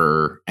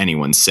whatever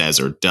anyone says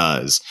or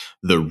does.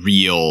 The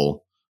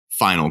real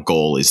final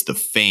goal is the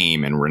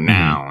fame and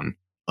renown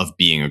of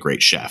being a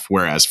great chef.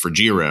 Whereas for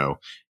Jiro,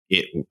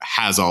 it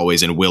has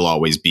always and will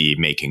always be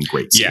making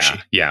great sushi.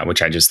 Yeah,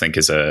 which I just think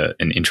is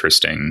an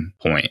interesting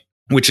point,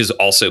 which is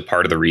also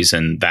part of the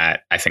reason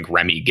that I think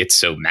Remy gets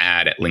so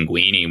mad at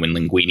Linguini when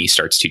Linguini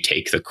starts to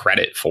take the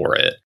credit for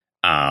it.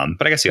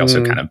 But I guess he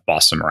also kind of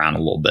bossed him around a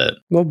little bit.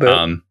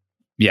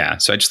 Yeah,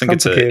 so I just think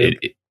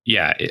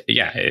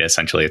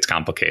essentially it's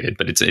complicated,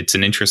 but it's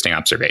an interesting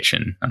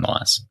observation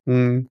nonetheless.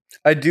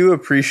 I do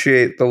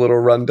appreciate the little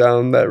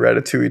rundown that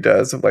Ratatouille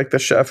does of like the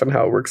chef and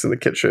how it works in the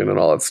kitchen and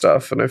all that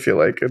stuff. And I feel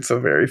like it's a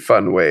very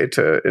fun way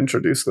to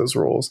introduce those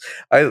roles.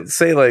 I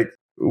say like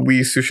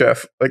we sous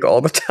chef like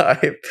all the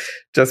time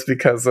just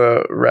because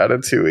of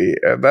Ratatouille.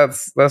 And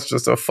that's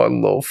just a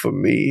fun little for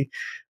me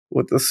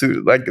with the sous.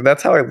 Like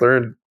that's how I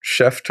learned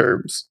chef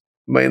terms.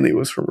 Mainly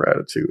was from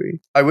Ratatouille.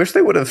 I wish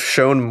they would have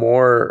shown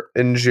more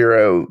in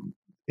Jiro,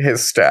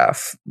 his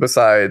staff,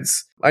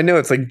 besides, I know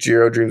it's like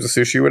Jiro Dreams of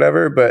Sushi,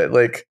 whatever, but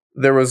like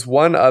there was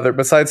one other,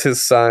 besides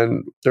his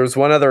son, there was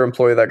one other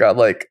employee that got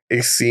like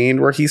a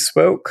scene where he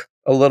spoke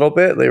a little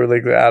bit. They were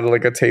like at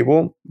like a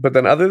table. But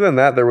then other than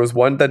that, there was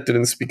one that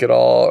didn't speak at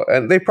all.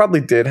 And they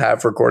probably did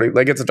have recording,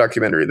 like it's a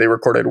documentary. They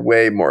recorded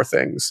way more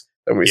things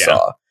than we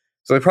saw.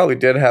 So they probably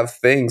did have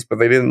things, but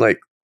they didn't like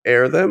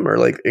air them or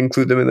like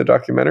include them in the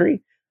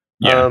documentary.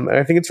 Yeah. And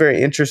I think it's very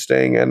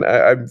interesting, and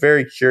I'm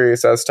very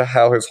curious as to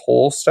how his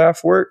whole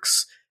staff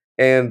works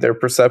and their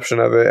perception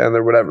of it and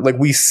their whatever. Like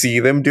we see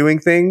them doing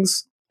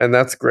things, and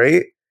that's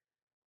great,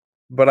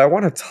 but I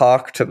want to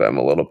talk to them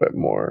a little bit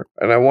more,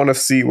 and I want to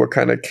see what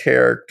kind of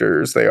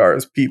characters they are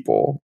as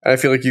people. And I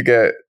feel like you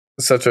get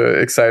such an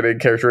exciting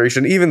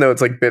characterization, even though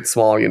it's like bit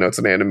small. You know, it's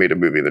an animated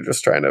movie; they're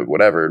just trying to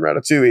whatever. In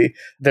Ratatouille,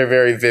 they're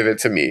very vivid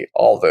to me.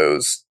 All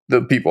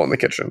the people in the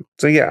kitchen.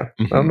 So yeah,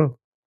 I don't know.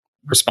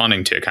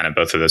 Responding to kind of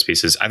both of those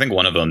pieces, I think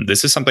one of them,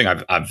 this is something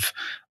I've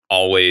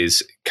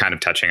always kind of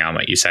touching on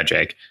what you said,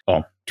 Jake,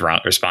 well,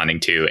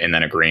 responding to and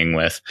then agreeing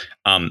with.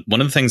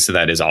 One of the things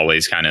that is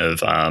always kind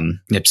of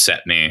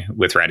upset me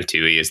with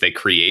Ratatouille is they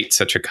create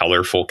such a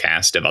colorful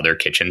cast of other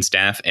kitchen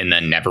staff and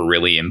then never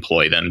really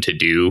employ them to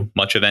do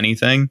much of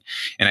anything.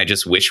 And I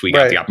just wish we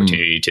got the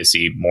opportunity to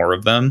see more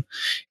of them.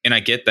 And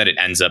I get that it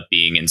ends up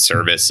being in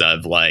service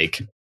of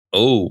like,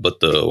 oh, but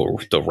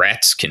the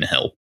rats can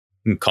help.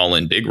 Call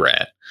in Big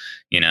Rat,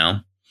 you know?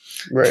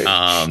 Right.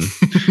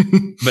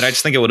 But I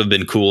just think it would have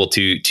been cool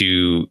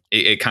to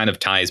it kind of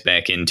ties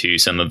back into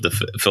some of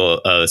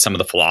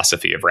the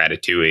philosophy of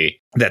Ratatouille,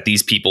 that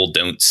these people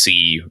don't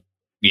see,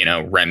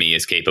 Remy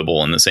is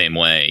capable in the same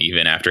way,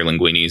 even after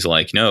Linguini's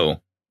like,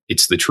 no,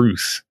 it's the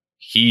truth.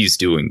 He's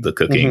doing the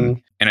cooking. Mm-hmm.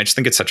 And I just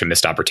think it's such a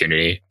missed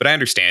opportunity. But I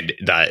understand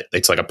that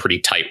it's like a pretty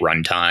tight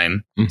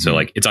runtime. Mm-hmm. So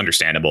like it's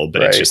understandable,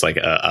 but it's just like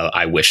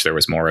I wish there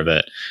was more of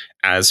it.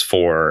 As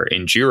for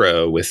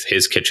Injiro with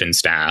his kitchen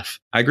staff,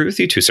 I agree with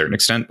you to a certain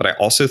extent, but I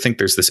also think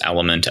there's this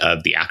element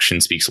of the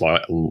action speaks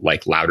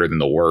like louder than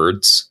the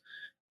words.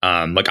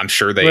 Like I'm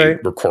sure they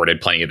recorded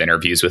plenty of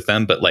interviews with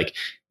them, but like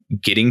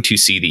getting to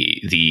see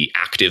the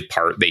active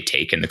part they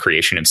take in the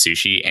creation of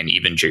sushi, and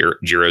even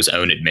Jiro's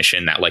own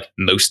admission that like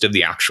most of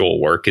the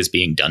actual work is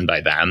being done by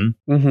them,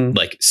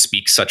 like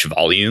speaks such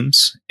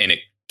volumes. And it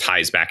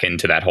ties back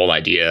into that whole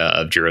idea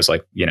of Jiro's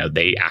like,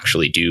 they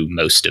actually do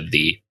most of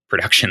the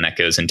production that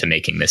goes into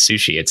making this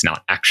sushi. It's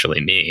not actually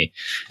me,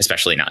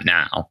 especially not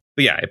now.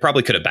 But yeah, it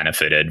probably could have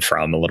benefited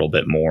from a little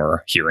bit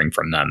more hearing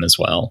from them as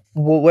well.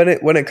 Well,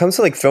 when it comes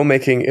to like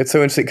filmmaking, it's so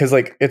interesting because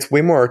like it's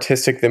way more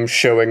artistic than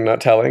showing,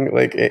 not telling,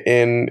 like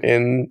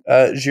in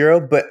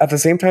Jiro. But at the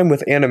same time,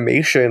 with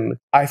animation,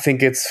 I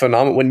think it's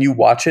phenomenal. When you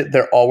watch it,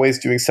 they're always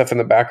doing stuff in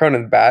the background,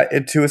 and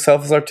that to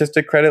itself is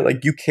artistic credit.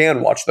 Like you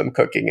can watch them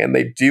cooking, and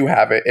they do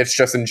have it. It's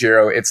just in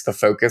Jiro, it's the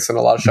focus in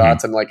a lot of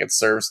shots, and like it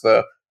serves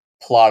the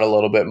plot a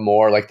little bit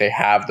more. Like they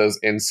have those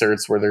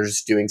inserts where they're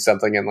just doing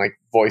something and like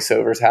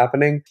voiceovers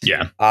happening.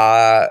 Yeah.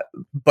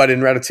 But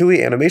in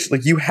Ratatouille animation,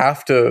 like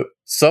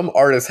some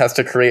artist has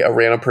to create a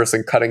random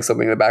person cutting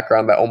something in the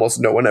background that almost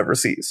no one ever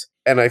sees.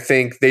 And I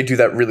think they do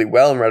that really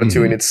well in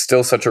Ratatouille, and it's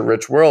still such a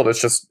rich world.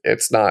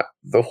 It's not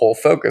the whole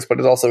focus, but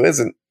it also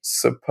isn't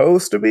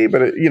supposed to be,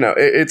 but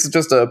it's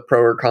just a pro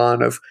or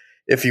con of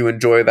if you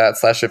enjoy that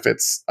 / if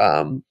it's,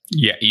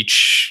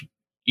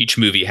 each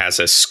movie has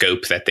a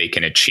scope that they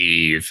can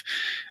achieve,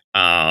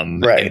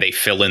 and they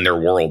fill in their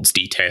world's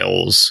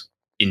details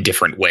in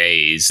different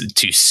ways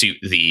to suit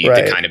the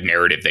kind of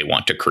narrative they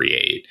want to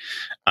create.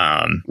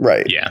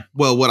 Yeah.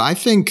 Well, what I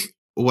think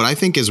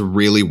is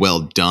really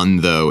well done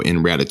though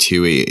in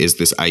Ratatouille is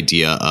this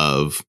idea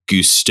of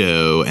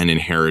Gusteau and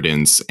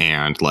inheritance,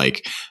 and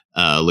like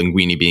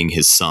Linguini being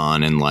his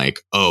son, and like,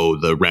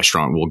 the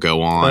restaurant will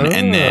go on,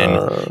 and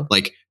then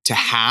like to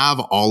have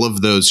all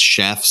of those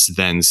chefs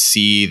then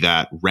see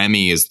that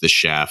Remy is the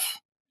chef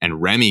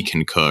and Remy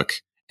can cook,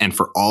 and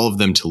for all of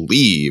them to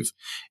leave,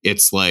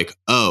 it's like,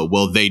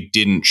 they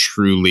didn't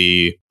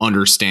truly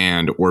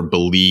understand or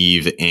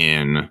believe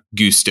in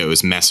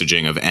Gusteau's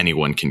messaging of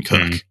anyone can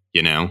cook,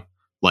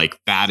 Like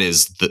that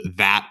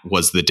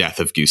was the death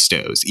of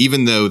Gusteau's.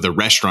 Even though the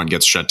restaurant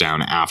gets shut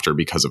down after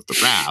because of the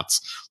rats,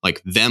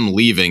 like them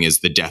leaving is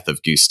the death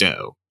of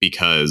Gusteau,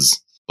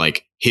 because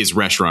like his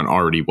restaurant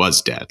already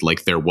was dead.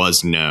 Like there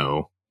was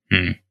no,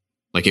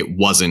 like it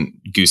wasn't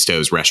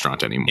Gusteau's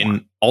restaurant anymore.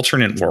 In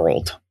alternate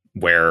world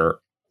where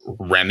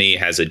Remy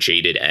has a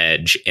jaded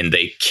edge and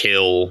they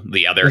kill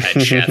the other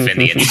head chef and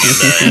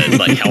the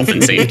like health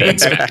and safety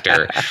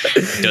inspector,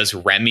 does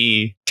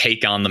Remy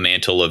take on the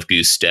mantle of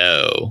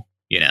Gusteau?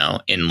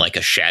 In like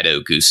a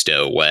Shadow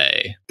Gusteau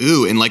way.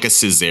 Ooh, in like a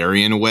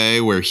Caesarian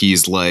way where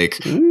he's like,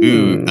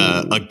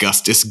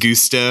 Augustus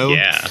Gusteau.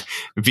 Yeah.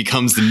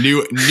 Becomes the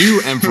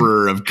new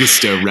emperor of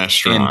Gusteau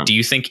Restaurant. And do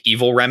you think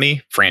Evil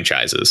Remy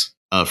franchises?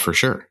 For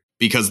sure.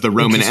 Because the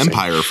Roman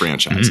Empire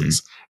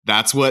franchises.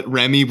 That's what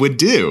Remy would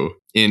do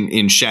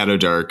in Shadow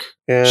Dark.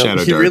 Yeah,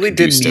 Shadow he Dark really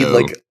did Gusteau. need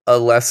like a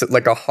lesson,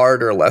 like a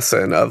harder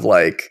lesson of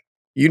like,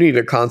 you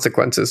needed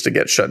consequences to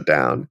get shut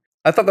down.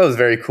 I thought that was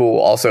very cool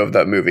also of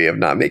that movie, of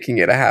not making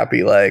it a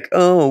happy, like,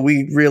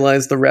 we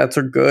realized the rats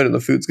are good and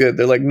the food's good.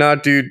 They're like, nah,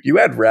 dude, you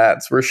had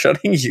rats. We're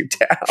shutting you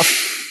down.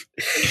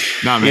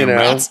 Nah, man,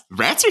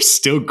 rats are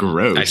still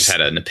gross. I just had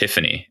an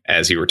epiphany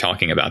as you were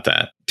talking about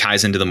that.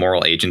 Ties into the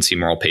moral agency,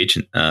 moral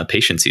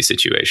patiency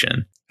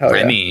situation.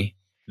 Remy,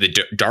 the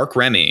dark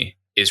Remy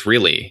is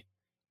really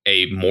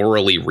a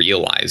morally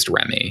realized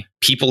Remy.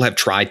 People have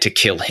tried to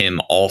kill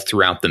him all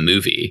throughout the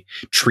movie,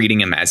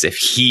 treating him as if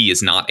he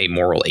is not a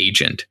moral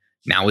agent.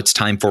 Now it's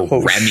time for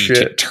Remy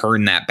to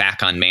turn that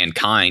back on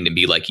mankind and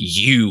be like,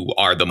 you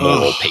are the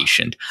moral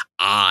patient.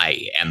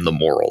 I am the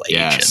moral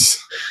agent.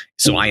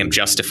 So I am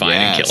justified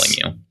in killing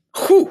you.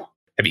 Whew.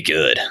 That'd be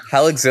good.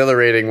 How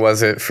exhilarating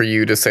was it for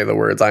you to say the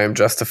words, I am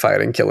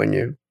justified in killing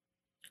you?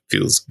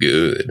 Feels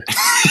good.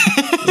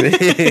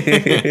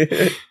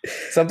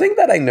 Something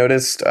that I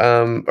noticed,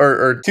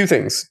 or two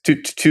things.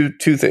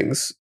 Two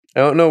things. I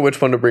don't know which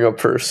one to bring up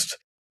first.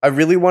 I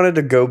really wanted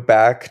to go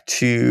back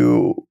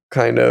to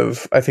kind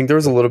of, I think there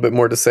was a little bit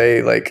more to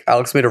say. Like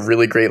Alex made a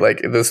really great,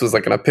 like this was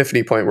like an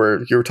epiphany point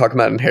where you were talking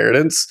about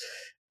inheritance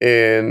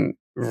in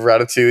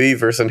Ratatouille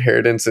versus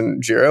inheritance in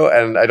Jiro.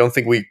 And I don't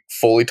think we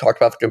fully talked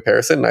about the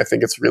comparison. And I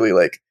think it's really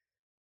like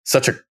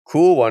such a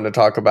cool one to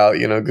talk about,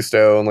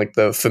 Gusteau and like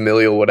the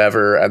familial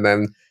whatever. And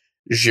then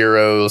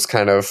Jiro's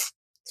kind of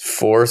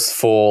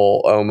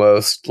forceful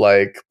almost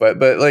like, but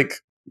like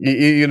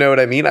You know what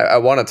I mean? I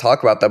want to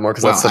talk about that more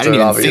because that's such I didn't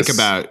an even obvious. think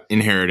about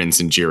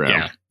inheritance in Jiro.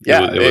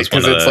 Yeah,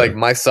 because it's like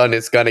my son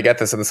is gonna get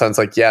this, and the son's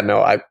like, yeah,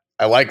 no, I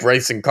like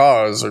racing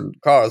cars,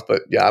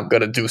 but yeah, I'm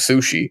gonna do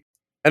sushi,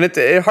 and it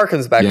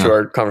harkens back to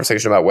our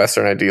conversation about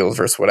Western ideals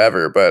versus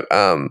whatever. But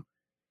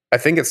I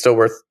think it's still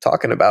worth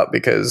talking about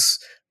because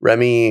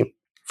Remy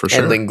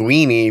and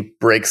Linguini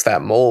breaks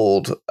that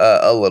mold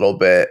a little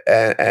bit,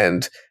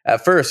 and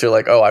at first you're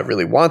like, oh, I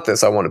really want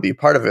this, I want to be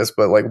part of this,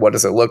 but like, what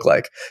does it look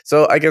like?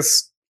 So I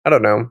guess. I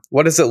don't know.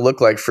 What does it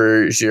look like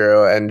for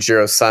Jiro and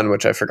Jiro's son,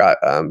 which I forgot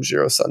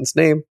Jiro's son's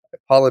name. I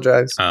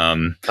apologize.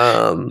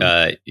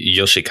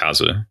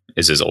 Yoshikazu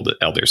is his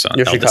elder son.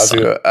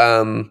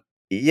 Yoshikazu.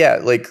 Yeah,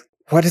 like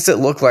what does it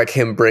look like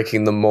him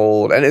breaking the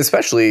mold? And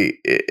especially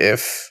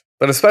as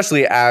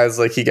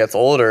like he gets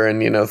older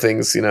and, you know,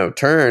 things, you know,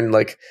 turn,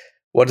 like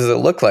what does it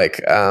look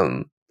like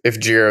if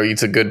Jiro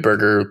eats a good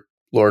burger,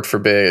 Lord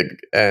forbid,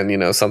 and, you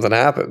know, something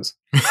happens?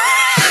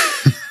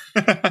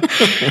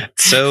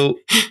 So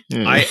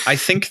I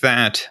think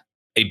that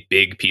a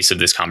big piece of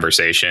this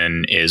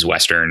conversation is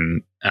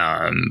Western,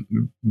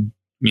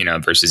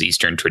 versus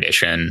Eastern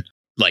tradition.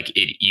 Like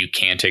you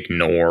can't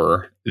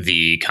ignore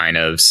the kind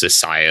of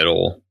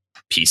societal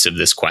piece of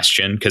this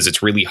question because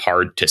it's really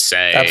hard to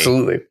say.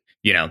 Absolutely.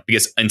 You know,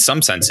 because in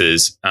some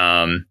senses,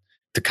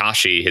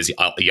 Takashi, his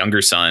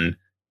younger son,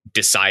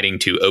 deciding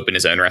to open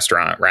his own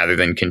restaurant rather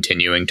than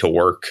continuing to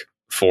work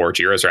for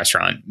Jiro's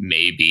restaurant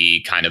may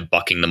be kind of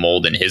bucking the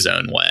mold in his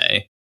own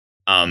way.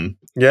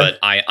 But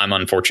I'm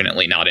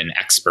unfortunately not an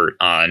expert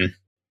on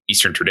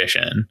Eastern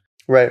tradition.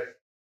 Right.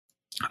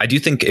 I do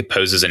think it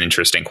poses an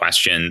interesting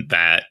question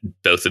that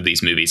both of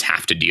these movies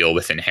have to deal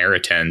with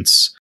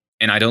inheritance.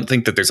 And I don't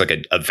think that there's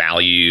like a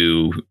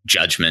value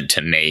judgment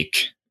to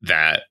make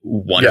that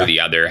one or the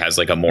other has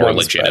like a more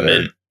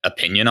legitimate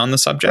opinion on the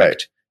subject.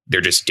 Right.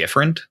 They're just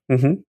different.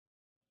 Mm-hmm.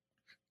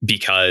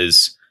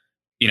 Because,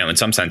 you know, in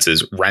some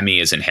senses, Remy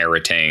is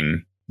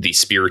inheriting the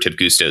spirit of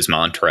Gusteau's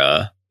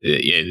mantra,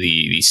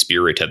 the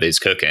spirit of his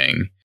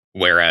cooking,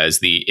 whereas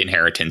the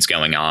inheritance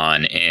going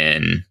on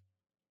in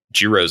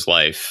Jiro's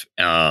life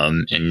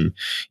and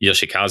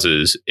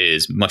Yoshikazu's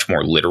is much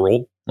more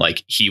literal.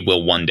 Like he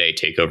will one day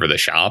take over the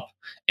shop.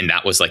 And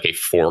that was like a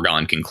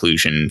foregone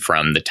conclusion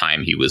from the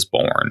time he was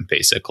born,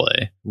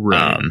 basically.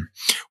 Right.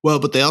 Well,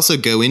 but they also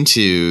go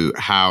into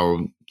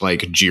how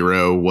like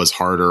Jiro was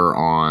harder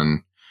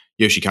on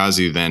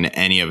Yoshikazu than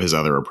any of his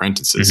other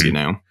apprentices, you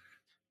know,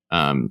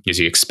 because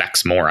he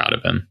expects more out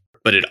of him.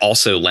 But it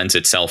also lends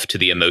itself to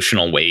the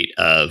emotional weight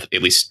of,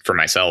 at least for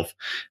myself,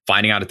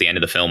 finding out at the end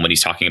of the film when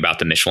he's talking about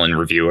the Michelin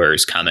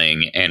reviewers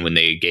coming. And when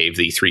they gave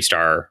the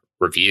 3-star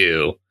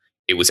review,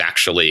 it was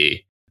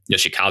actually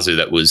Yoshikazu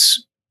that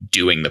was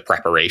doing the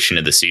preparation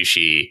of the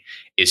sushi.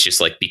 It's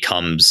just like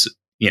becomes,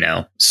 you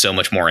know, so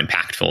much more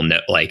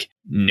impactful. Like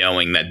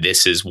knowing that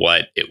this is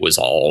what it was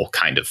all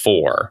kind of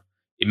for.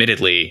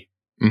 Admittedly,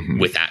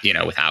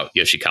 without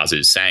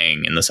Yoshikazu's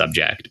saying in the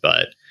subject,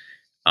 but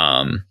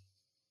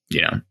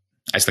you know,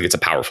 I just think it's a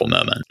powerful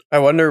moment. I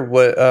wonder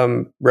what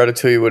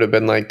Ratatouille would have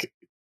been like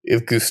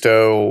if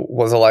Gusteau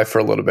was alive for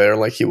a little bit, or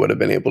like he would have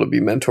been able to be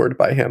mentored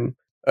by him,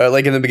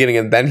 like in the beginning,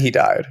 and then he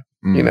died,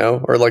 you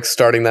know, or like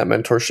starting that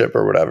mentorship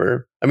or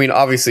whatever. I mean,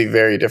 obviously,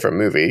 very different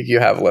movie. You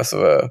have less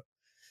of a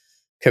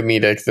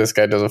comedic. This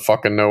guy doesn't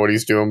fucking know what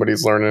he's doing, but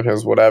he's learning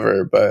his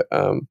whatever. But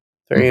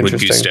very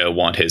interesting. Would Gusteau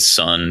want his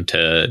son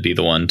to be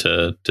the one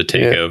to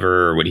take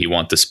over, or would he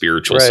want the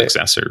spiritual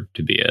successor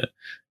to be it?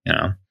 You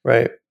know,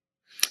 right.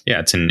 Yeah,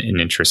 it's an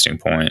interesting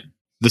point.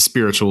 The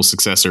spiritual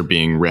successor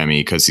being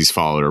Remy because he's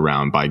followed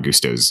around by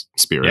Gusteau's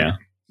spirit. Yeah,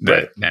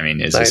 that I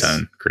mean is his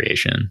own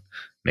creation,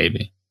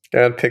 maybe.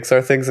 God,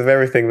 Pixar thinks of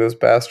everything, those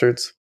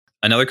bastards.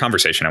 Another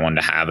conversation I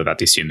wanted to have about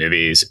these two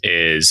movies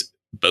is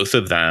both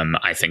of them,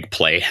 I think,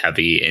 play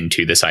heavy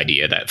into this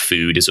idea that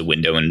food is a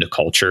window into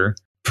culture.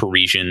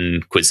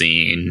 Parisian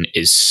cuisine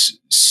is,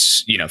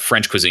 you know,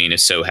 French cuisine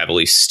is so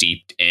heavily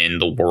steeped in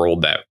the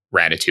world that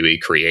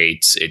Ratatouille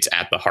creates. It's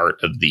at the heart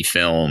of the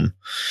film.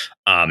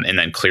 And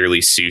then clearly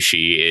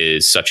sushi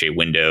is such a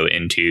window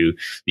into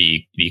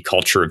the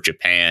culture of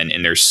Japan.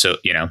 And there's so,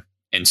 you know,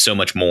 and so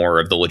much more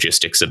of the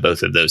logistics of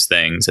both of those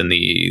things and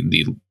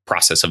the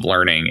process of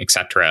learning,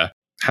 etc.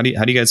 How do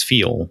you guys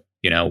feel?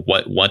 You know,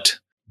 what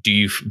do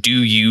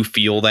you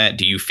feel that?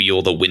 Do you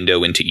feel the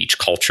window into each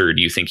culture?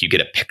 Do you think you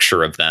get a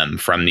picture of them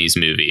from these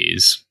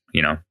movies?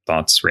 You know,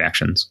 thoughts,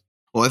 reactions?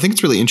 Well, I think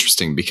it's really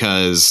interesting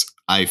because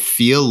I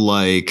feel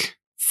like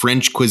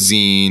French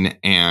cuisine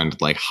and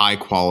like high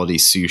quality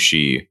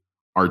sushi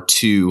are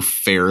two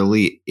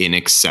fairly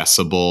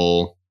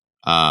inaccessible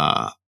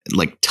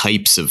like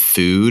types of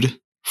food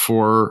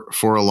for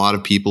a lot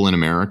of people in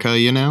America,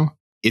 you know?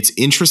 It's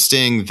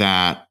interesting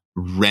that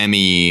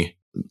Remy,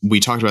 we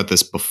talked about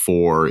this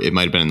before, it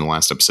might have been in the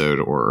last episode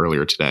or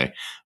earlier today,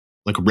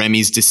 like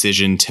Remy's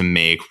decision to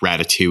make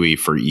ratatouille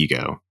for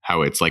ego,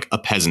 how it's like a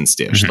peasant's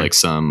dish, like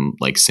some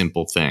like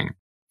simple thing.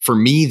 For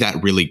me,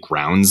 that really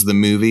grounds the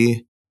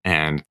movie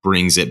and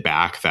brings it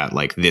back that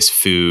like this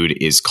food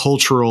is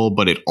cultural,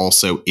 but it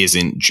also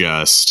isn't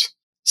just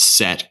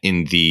set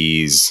in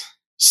these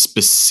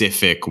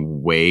specific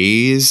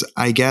ways,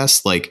 I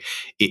guess. Like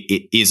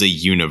it is a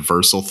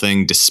universal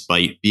thing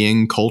despite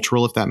being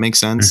cultural, if that makes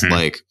sense. Mhm.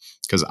 Like,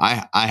 because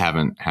I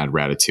haven't had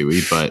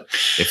ratatouille, but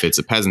if it's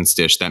a peasant's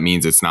dish, that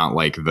means it's not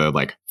like the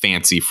like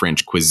fancy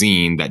French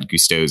cuisine that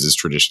Gusteau's is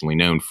traditionally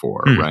known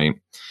for, right?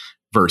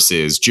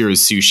 Versus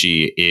Jiro's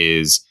sushi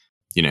is,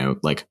 you know,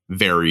 like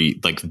very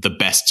like the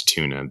best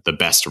tuna, the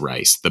best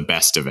rice, the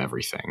best of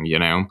everything, you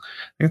know?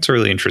 I think it's a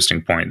really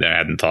interesting point that I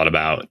hadn't thought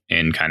about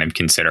in kind of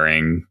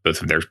considering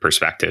both of their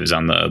perspectives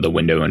on the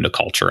window into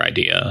culture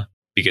idea.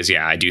 Because,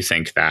 yeah, I do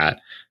think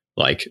that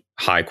like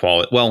high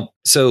quality. Well,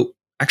 so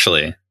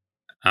actually,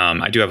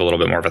 I do have a little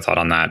bit more of a thought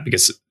on that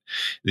because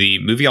the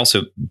movie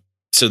also.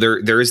 So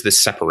there is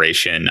this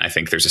separation. I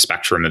think there's a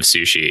spectrum of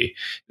sushi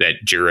that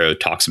Jiro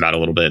talks about a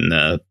little bit in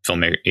the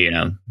film. You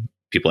know,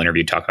 people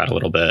interviewed talk about a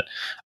little bit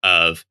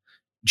of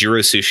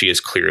Jiro sushi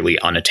is clearly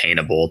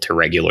unattainable to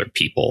regular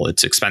people.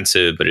 It's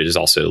expensive, but it is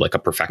also like a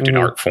perfected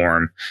art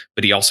form.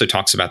 But he also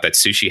talks about that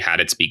sushi had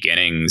its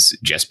beginnings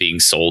just being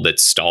sold at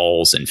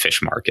stalls and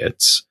fish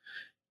markets.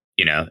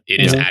 You know,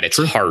 it is at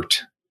its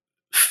heart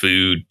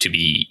food to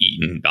be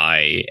eaten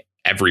by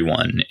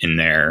everyone in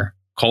their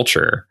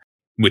culture,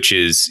 which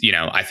is, you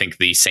know, I think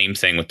the same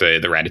thing with the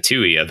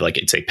ratatouille of like,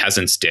 it's a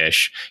peasant's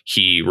dish.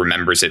 He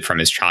remembers it from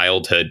his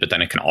childhood, but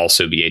then it can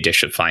also be a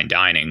dish of fine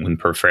dining when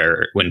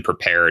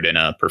prepared in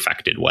a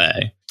perfected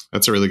way.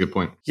 That's a really good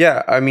point.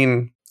 Yeah. I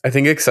mean, I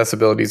think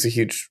accessibility is a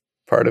huge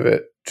part of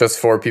it just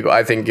for people.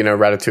 I think, you know,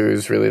 Ratatouille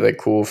is really like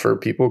cool for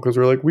people because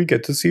we're like, we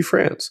get to see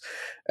France.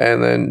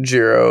 And then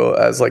Jiro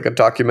as like a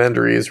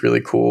documentary is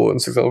really cool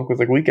and successful because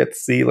like we get to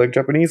see like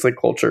Japanese like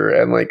culture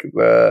and like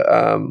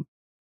the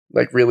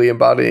like really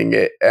embodying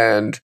it.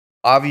 And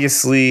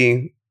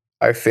obviously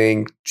I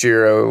think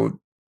Jiro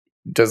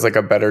does like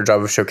a better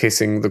job of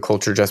showcasing the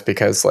culture just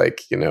because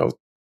like, you know,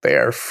 they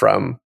are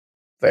from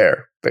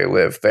there, they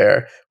live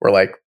there. We're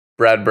like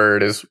Brad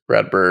Bird is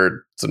Brad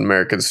Bird. It's an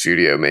American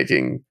studio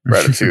making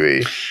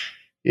Ratatouille.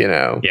 You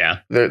know, yeah,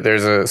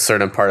 there's a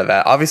certain part of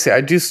that. Obviously,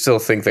 I do still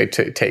think they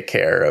take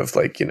care of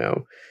like, you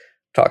know,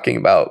 talking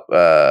about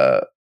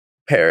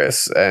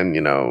Paris and,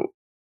 you know,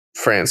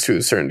 France to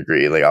a certain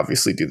degree. They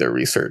obviously do their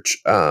research.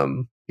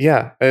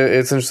 Yeah,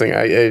 it's interesting.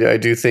 I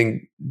do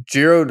think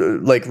Jiro,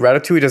 like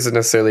Ratatouille doesn't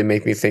necessarily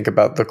make me think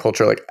about the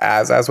culture like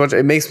as much.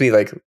 It makes me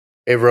like,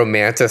 it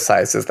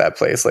romanticizes that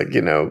place, like,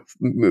 you know,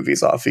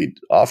 movies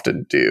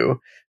often do.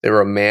 They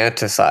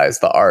romanticize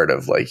the art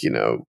of like, you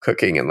know,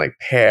 cooking in like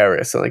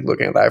Paris and like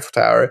looking at the Eiffel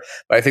Tower.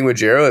 But I think with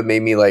Jiro, it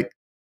made me like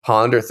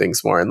ponder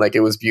things more, and like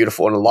it was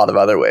beautiful in a lot of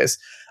other ways.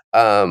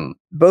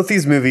 Both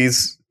these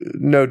movies,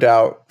 no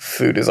doubt,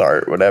 food is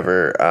art,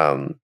 whatever.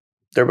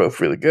 They're both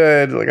really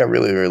good. Like I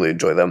really, really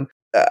enjoy them.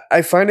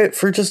 I find it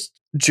for just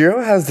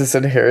Jiro has this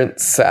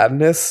inherent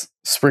sadness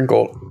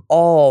sprinkled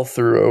all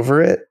through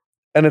over it.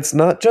 And it's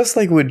not just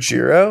like with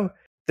Jiro.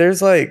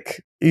 There's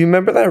like, you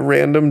remember that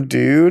random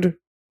dude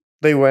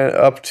they went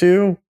up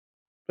to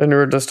and we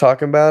were just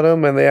talking about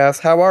him and they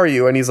asked, how are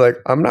you? And he's like,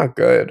 I'm not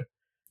good.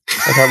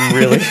 Like, I'm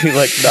really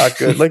like not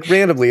good. Like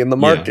randomly in the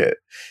market.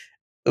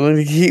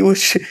 Like,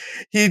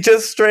 he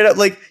just straight up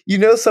like, you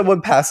know,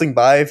 someone passing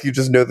by, if you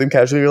just know them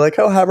casually, you're like,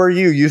 oh, how are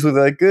you? Usually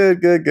they're like,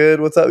 good.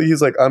 What's up?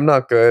 He's like, I'm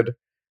not good.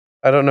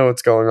 I don't know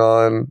what's going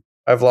on.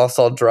 I've lost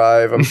all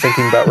drive. I'm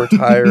thinking about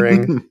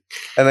retiring.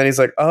 And then he's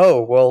like,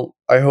 oh, well,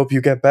 I hope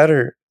you get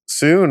better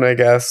soon, I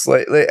guess.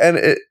 Like and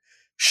it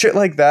shit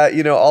like that,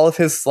 you know, all of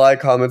his sly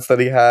comments that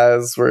he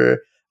has were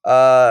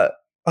what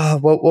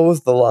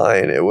was the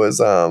line? It was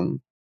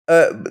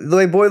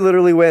my boy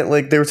literally went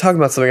like, they were talking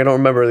about something, I don't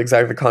remember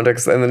exactly the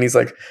context, and then he's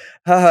like,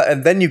 haha,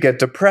 and then you get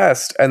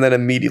depressed, and then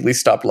immediately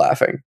stopped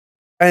laughing.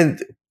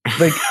 And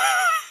like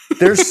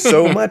there's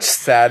so much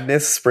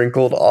sadness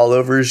sprinkled all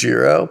over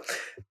Jiro.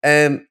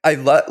 And I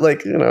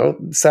like, you know,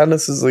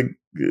 sadness is like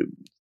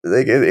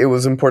it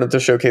was important to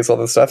showcase all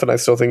this stuff. And I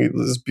still think it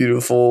was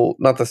beautiful,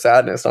 not the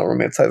sadness, not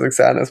romanticizing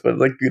sadness, but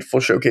like beautiful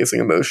showcasing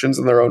emotions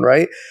in their own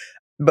right.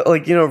 But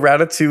like, you know,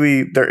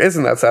 Ratatouille, there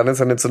isn't that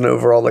sadness and it's an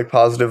overall like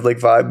positive like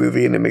vibe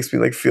movie and it makes me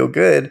like feel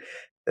good.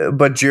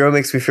 But Jiro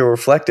makes me feel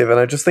reflective. And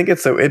I just think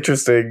it's so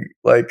interesting.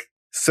 Like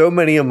so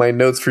many of my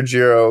notes for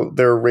Jiro,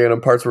 there are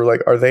random parts where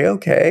like, are they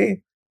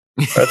okay?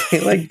 Are they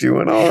like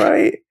doing all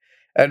right?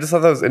 I just thought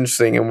that was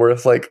interesting and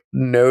worth like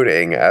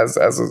noting as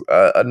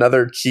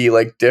another key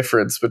like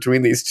difference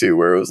between these two,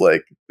 where it was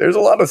like there's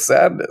a lot of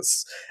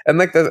sadness and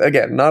like that,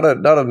 again, not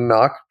a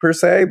knock per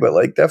se, but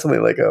like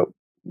definitely like a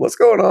what's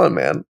going on,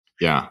 man.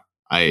 Yeah,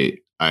 I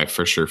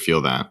for sure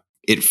feel that.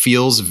 It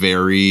feels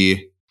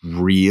very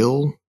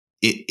real.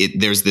 It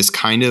there's this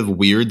kind of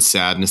weird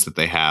sadness that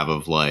they have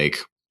of like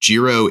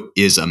Jiro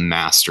is a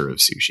master of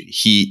sushi.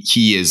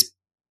 He is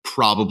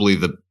probably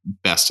the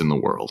best in the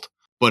world.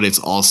 But it's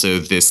also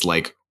this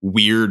like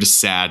weird,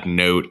 sad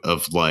note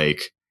of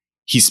like,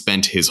 he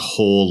spent his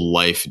whole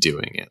life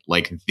doing it.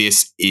 Like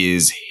this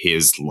is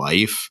his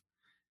life.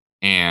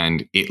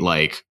 And it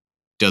like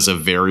does a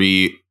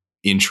very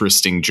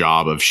interesting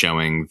job of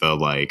showing the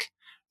like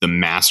the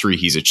mastery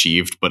he's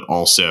achieved, but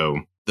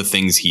also the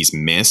things he's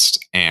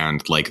missed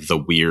and like the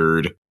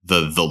weird,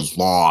 the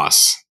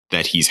loss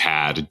that he's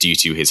had due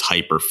to his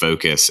hyper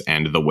focus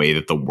and the way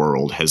that the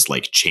world has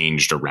like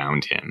changed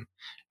around him.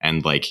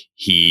 And like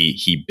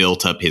he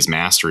built up his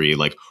mastery,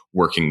 like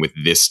working with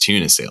this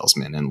tuna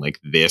salesman and like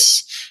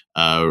this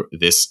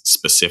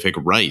specific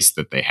rice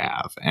that they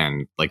have,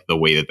 and like the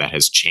way that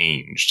has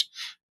changed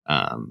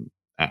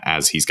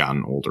as he's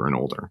gotten older and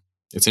older.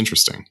 It's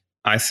interesting.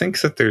 I think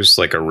that there's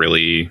like a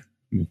really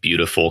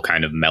beautiful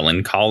kind of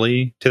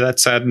melancholy to that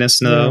sadness,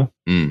 though.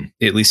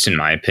 At least in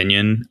my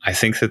opinion. I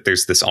think that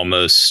there's this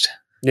almost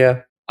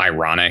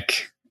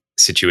ironic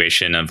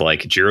situation of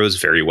like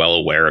Jiro's very well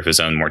aware of his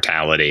own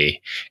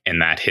mortality,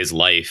 and that his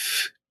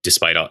life,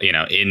 despite all,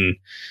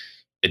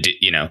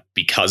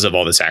 because of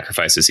all the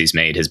sacrifices he's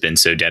made, has been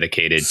so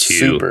dedicated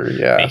to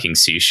making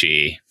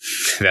sushi,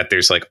 that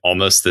there's like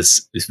almost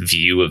this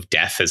view of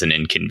death as an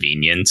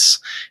inconvenience,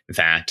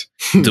 that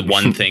the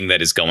one thing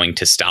that is going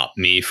to stop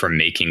me from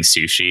making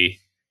sushi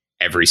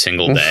every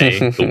single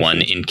day, the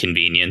one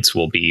inconvenience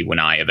will be when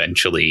I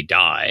eventually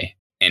die.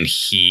 And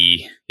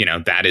he,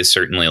 that is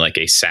certainly like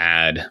a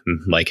sad,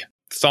 like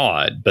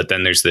thought, but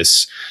then there's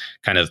this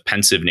kind of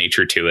pensive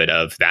nature to it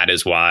of that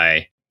is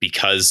why,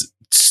 because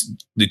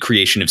the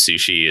creation of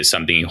sushi is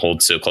something he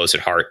holds so close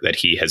at heart, that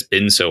he has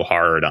been so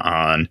hard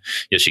on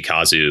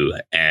Yoshikazu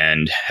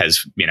and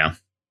has,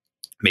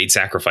 made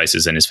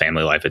sacrifices in his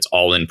family life. It's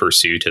all in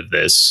pursuit of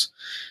this,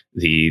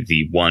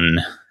 the one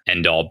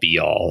end all be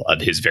all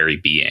of his very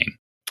being.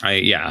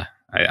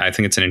 I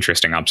think it's an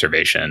interesting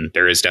observation.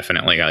 There is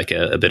definitely like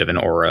a bit of an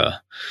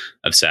aura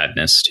of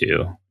sadness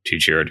to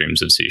Jiro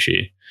Dreams of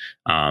Sushi.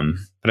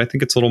 But I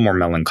think it's a little more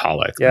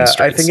melancholic. Yeah,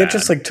 I think it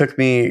just like took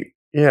me.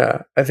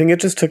 Yeah, I think it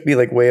just took me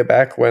like way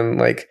back when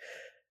like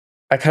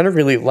I kind of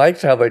really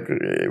liked how like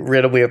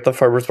randomly at the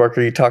farmer's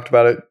market he talked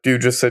about it.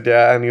 Dude just said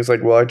and he was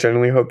like, well, I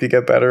genuinely hope you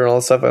get better and all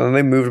this stuff. And then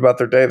they moved about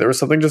their day. There was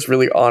something just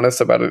really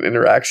honest about an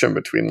interaction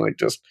between like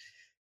just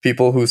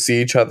people who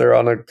see each other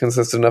on a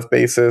consistent enough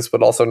basis,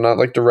 but also not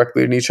like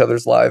directly in each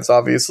other's lives,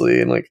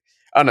 obviously. And like,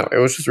 I don't know, it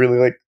was just really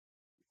like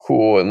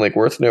cool and like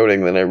worth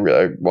noting. Then I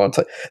really want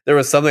to. There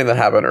was something that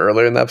happened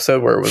earlier in the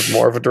episode where it was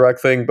more of a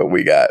direct thing, but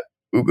we got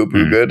Ooga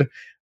Booga'd.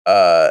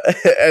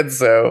 And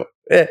so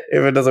if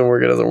it doesn't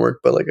work, it doesn't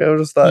work. But like, I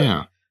just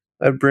thought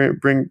I'd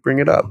bring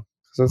it up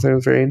because I think it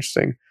was very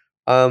interesting.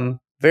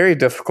 Very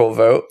difficult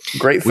vote.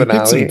 Great finale. We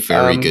picked some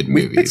very good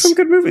movies. We picked some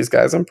good movies,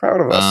 guys. I'm proud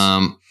of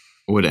us.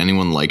 Would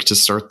anyone like to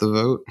start the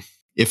vote?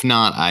 If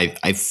not,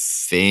 I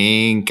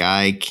think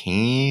I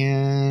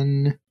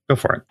can. Go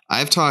for it.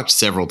 I've talked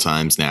several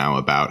times now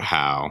about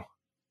how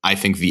I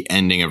think the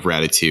ending of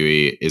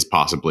Ratatouille is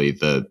possibly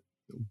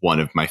one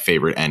of my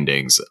favorite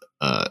endings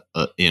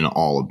in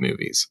all of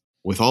movies.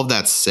 With all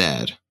that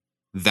said,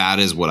 that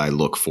is what I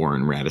look for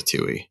in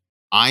Ratatouille.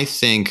 I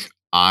think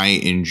I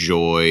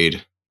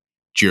enjoyed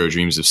Jiro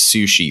Dreams of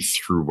Sushi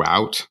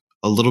throughout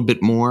a little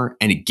bit more,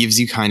 and it gives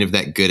you kind of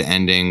that good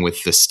ending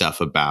with the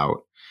stuff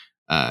about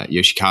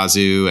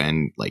Yoshikazu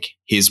and like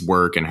his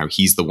work and how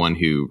he's the one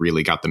who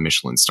really got the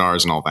Michelin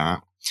stars and all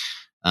that,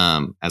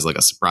 as like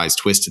a surprise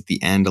twist at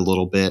the end a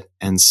little bit.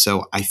 And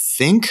so I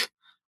think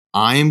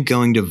I am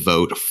going to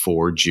vote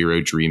for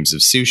Jiro Dreams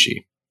of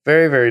Sushi.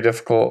 Very, very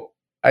difficult.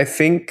 I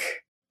think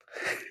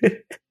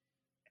you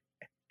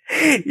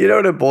know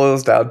what it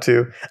boils down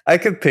to? I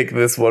could pick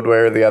this one way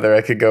or the other.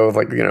 I could go with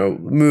like,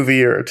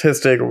 movie or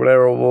artistic or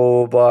whatever, blah,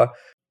 blah, blah.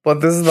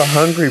 But this is the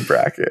hungry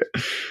bracket.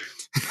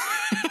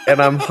 And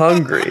I'm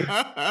hungry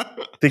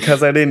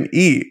because I didn't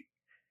eat.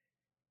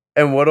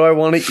 And what do I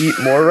want to eat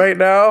more right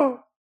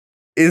now?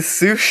 Is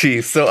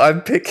sushi. So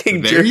I'm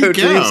picking Jiro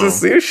Dreams of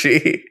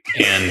Sushi.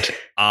 And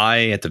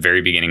I, at the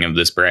very beginning of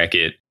this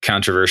bracket,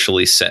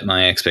 controversially set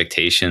my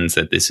expectations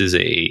that this is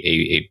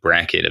a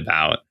bracket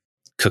about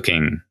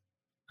cooking,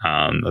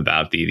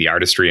 about the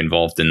artistry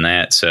involved in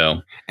that.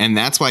 So, and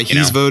that's why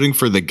he's voting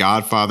for The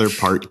Godfather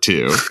Part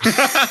 2.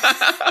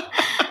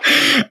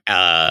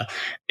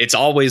 It's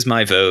always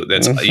my vote.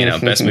 That's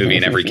best movie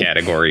in every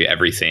category,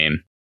 every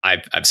theme.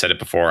 I've said it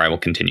before. I will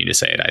continue to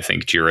say it. I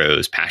think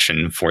Jiro's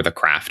passion for the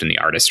craft and the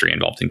artistry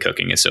involved in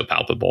cooking is so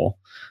palpable.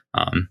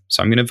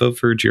 So I'm going to vote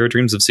for Jiro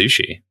Dreams of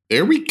Sushi.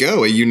 There we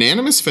go. A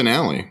unanimous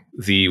finale.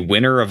 The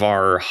winner of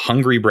our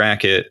hungry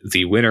bracket,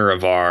 the winner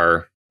of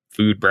our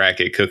food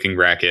bracket, cooking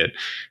bracket,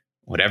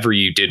 whatever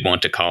you did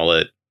want to call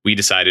it, we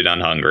decided on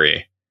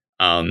hungry,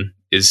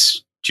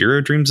 is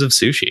Jiro Dreams of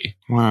Sushi.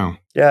 Wow.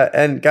 Yeah.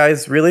 And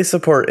guys, really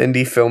support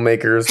indie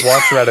filmmakers.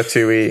 Watch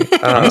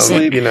Ratatouille.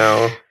 Honestly,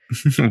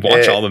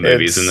 watch all the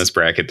movies in this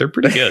bracket. They're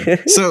pretty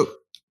good. So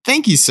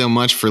thank you so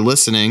much for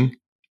listening.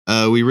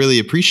 We really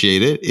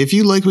appreciate it. If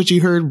you like what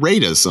you heard,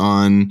 rate us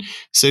on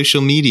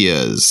social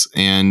medias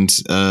and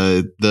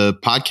the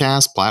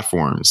podcast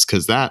platforms,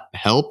 because that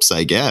helps,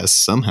 I guess,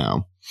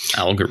 somehow.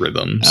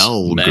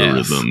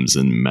 Algorithms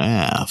and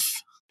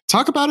math.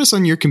 Talk about us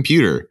on your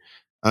computer.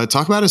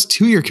 talk about us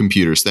to your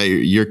computer so that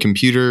your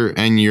computer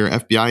and your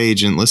FBI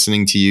agent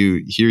listening to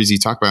you hears you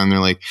talk about it, and they're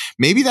like,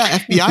 maybe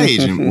that FBI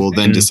agent will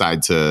then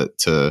decide to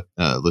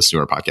listen to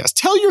our podcast.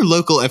 Tell your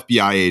local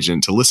FBI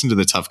agent to listen to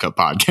the Tough Cup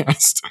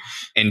podcast.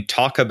 And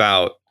talk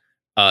about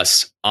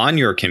us on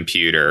your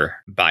computer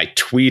by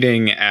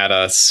tweeting at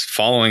us,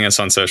 following us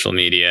on social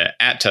media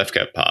at Tough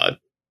Cup Pod.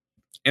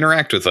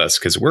 Interact with us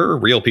because we're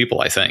real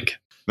people, I think.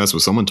 That's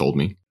what someone told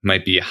me.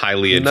 Might be a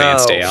highly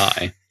advanced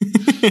AI.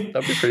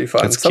 That'd be pretty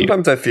fun.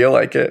 Sometimes I feel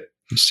like it.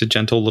 Just a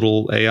gentle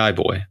little AI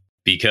boy.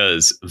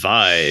 Because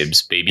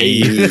vibes,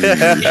 baby. Hey.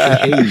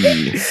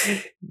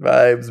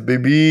 Vibes,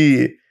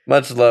 baby.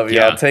 Much love,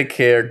 y'all. Take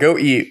care. Go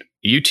eat.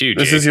 You too, Jake.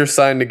 This is your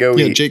sign to go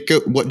eat. Jake,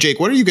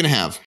 what are you going to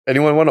have?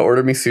 Anyone want to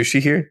order me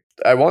sushi here?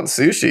 I want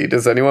sushi.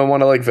 Does anyone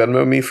want to like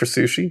Venmo me for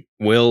sushi?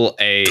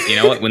 You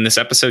know what? When this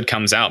episode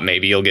comes out,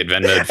 maybe you'll get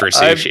Venmo'd for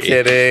sushi. I'm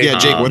kidding. Yeah,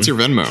 Jake, what's your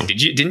Venmo?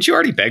 Didn't you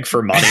already beg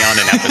for money on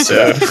an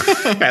episode?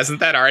 Hasn't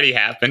that already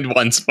happened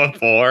once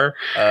before?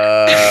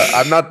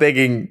 I'm not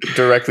begging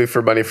directly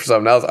for money for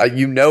something else.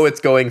 You know it's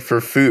going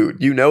for food.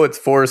 You know it's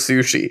for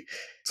sushi.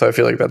 So I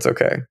feel like that's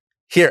okay.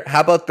 Here,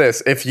 how about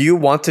this? If you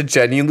want to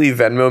genuinely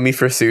Venmo me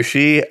for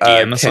sushi,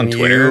 DM us on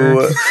Twitter.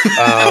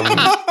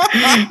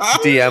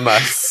 DM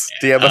us.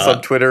 DM us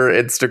on Twitter,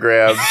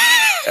 Instagram,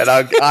 and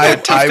I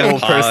will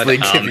personally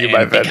give you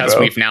my Venmo. Because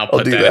we've now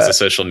put that as a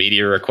social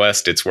media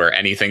request, it's where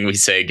anything we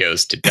say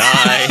goes to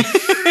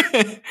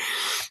die.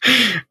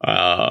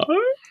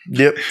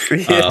 Yep.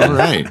 All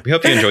right. We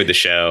hope you enjoyed the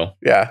show.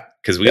 Yeah.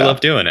 Because we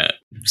love doing it.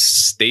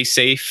 Stay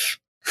safe.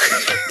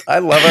 I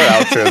love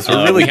our outros.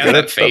 We're really good had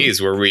that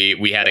phase where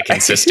we had a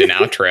consistent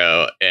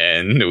outro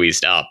and we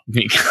stopped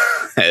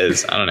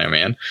because I don't know,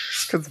 man.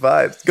 Because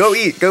vibes. Go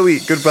eat.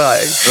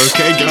 Goodbye.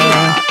 Okay, go.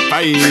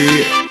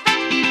 Bye.